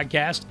Show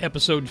podcast,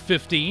 episode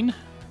 15.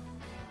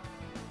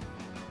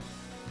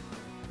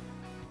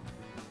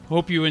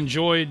 Hope you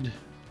enjoyed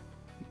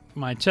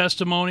my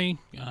testimony.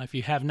 If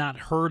you have not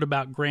heard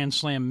about Grand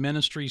Slam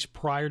Ministries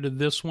prior to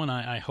this one,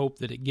 I hope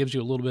that it gives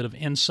you a little bit of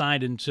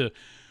insight into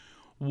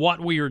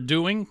what we are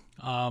doing.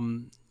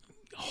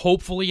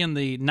 Hopefully in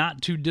the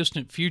not too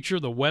distant future,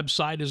 the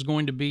website is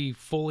going to be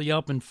fully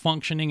up and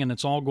functioning, and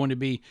it's all going to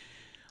be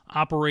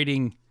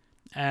operating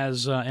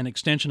as an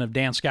extension of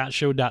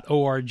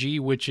danscottshow.org,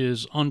 which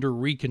is under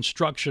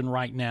reconstruction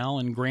right now,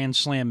 and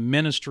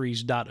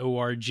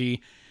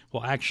grandslamministries.org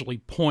will actually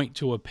point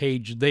to a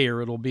page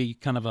there. It'll be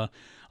kind of a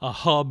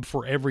hub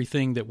for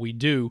everything that we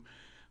do,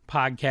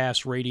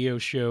 podcast, radio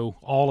show,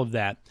 all of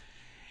that.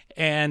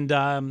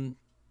 And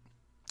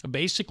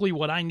basically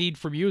what I need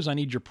from you is I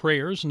need your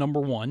prayers,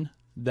 number one,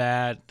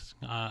 that,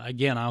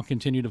 again, I'll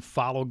continue to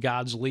follow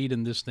God's lead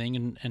in this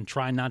thing and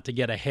try not to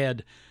get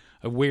ahead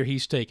of where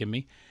He's taken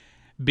me.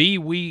 B,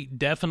 we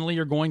definitely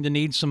are going to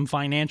need some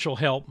financial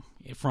help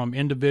from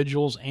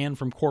individuals and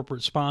from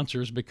corporate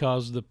sponsors,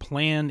 because the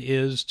plan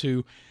is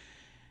to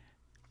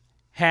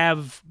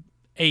have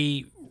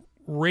a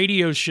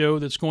radio show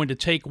that's going to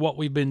take what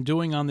we've been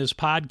doing on this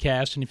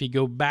podcast, and if you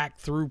go back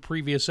through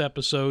previous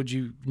episodes,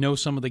 you know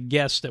some of the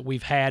guests that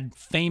we've had,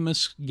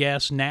 famous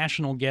guests,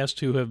 national guests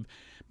who have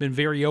been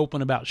very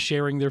open about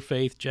sharing their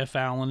faith, Jeff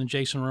Allen and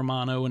Jason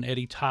Romano and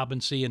Eddie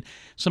Taubensee, and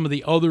some of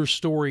the other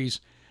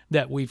stories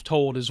that we've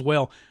told as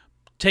well.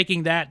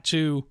 Taking that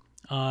to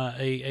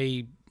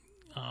a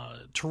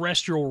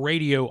terrestrial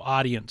radio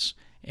audience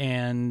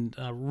and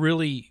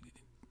really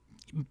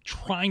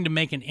trying to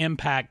make an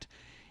impact,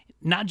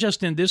 not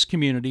just in this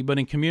community, but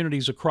in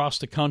communities across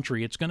the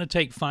country. It's going to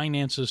take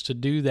finances to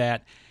do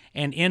that,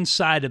 and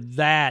inside of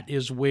that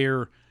is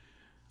where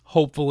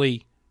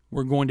hopefully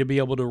we're going to be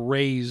able to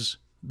raise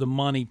the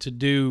money to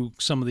do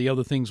some of the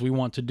other things we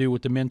want to do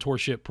with the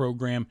mentorship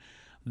program,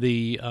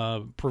 the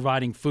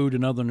providing food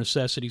and other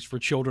necessities for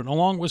children,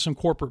 along with some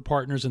corporate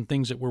partners and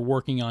things that we're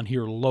working on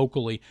here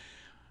locally.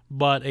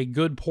 But a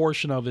good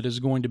portion of it is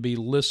going to be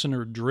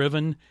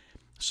listener-driven,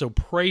 so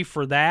pray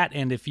for that.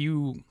 And if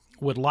you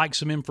would like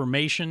some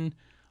information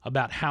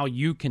about how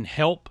you can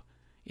help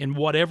in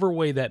whatever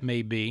way that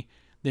may be,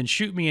 then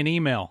shoot me an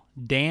email,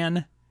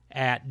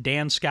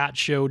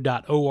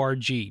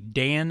 dan@danscottshow.org,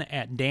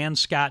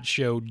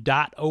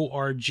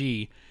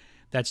 dan@danscottshow.org.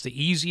 That's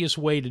the easiest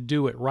way to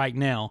do it right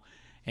now,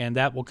 and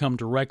that will come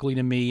directly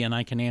to me, and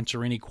I can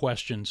answer any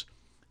questions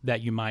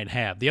that you might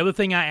have. The other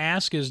thing I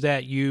ask is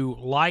that you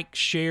like,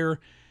 share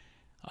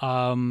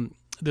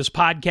this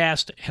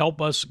podcast,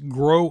 help us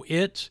grow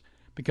it,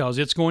 because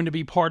it's going to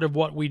be part of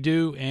what we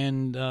do,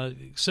 and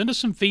send us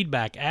some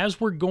feedback.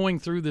 As we're going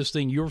through this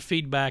thing, your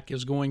feedback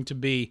is going to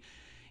be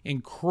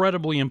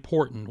incredibly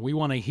important. We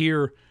want to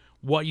hear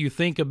what you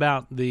think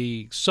about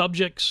the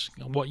subjects,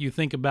 what you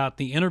think about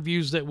the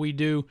interviews that we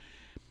do,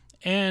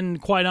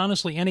 and quite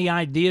honestly, any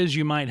ideas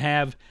you might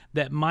have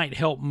that might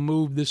help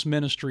move this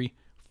ministry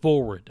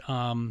forward.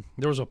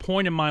 There was a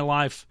point in my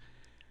life,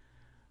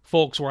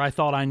 folks, where I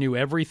thought I knew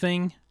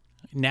everything.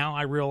 Now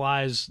I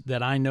realize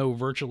that I know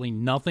virtually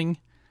nothing.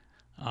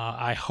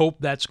 I hope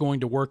that's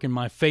going to work in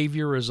my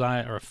favor as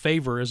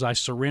I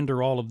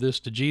surrender all of this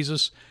to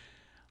Jesus.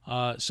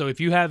 So if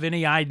you have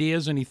any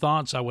ideas, any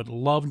thoughts, I would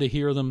love to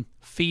hear them.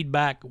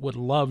 Feedback, would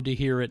love to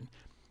hear it.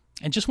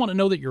 And just want to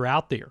know that you're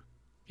out there.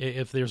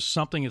 If there's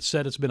something that's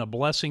said it's been a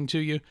blessing to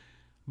you,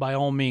 by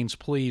all means,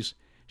 please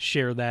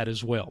share that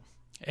as well.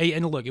 Hey,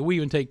 and look, we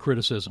even take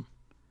criticism,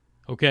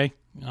 okay?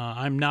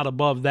 I'm not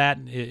above that.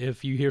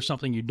 If you hear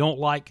something you don't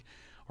like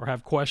or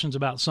have questions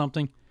about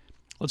something,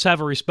 let's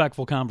have a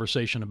respectful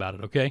conversation about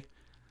it, okay?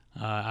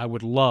 I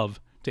would love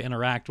to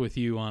interact with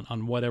you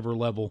on whatever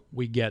level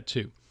we get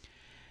to.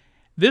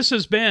 This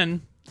has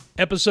been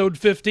episode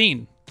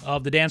 15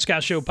 of the Dan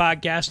Scott Show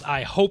podcast.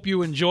 I hope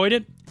you enjoyed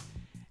it,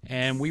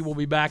 and we will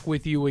be back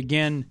with you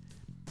again,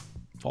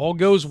 if all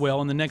goes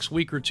well, in the next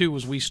week or two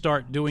as we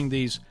start doing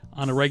these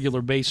on a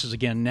regular basis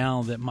again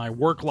now that my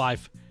work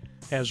life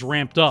has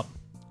ramped up.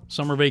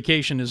 Summer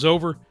vacation is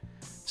over.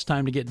 It's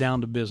time to get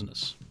down to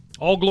business.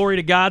 All glory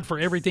to God for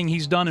everything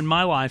He's done in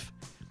my life,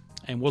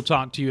 and we'll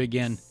talk to you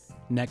again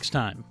next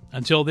time.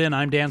 Until then,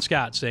 I'm Dan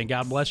Scott saying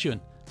God bless you,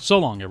 and so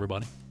long,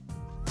 everybody.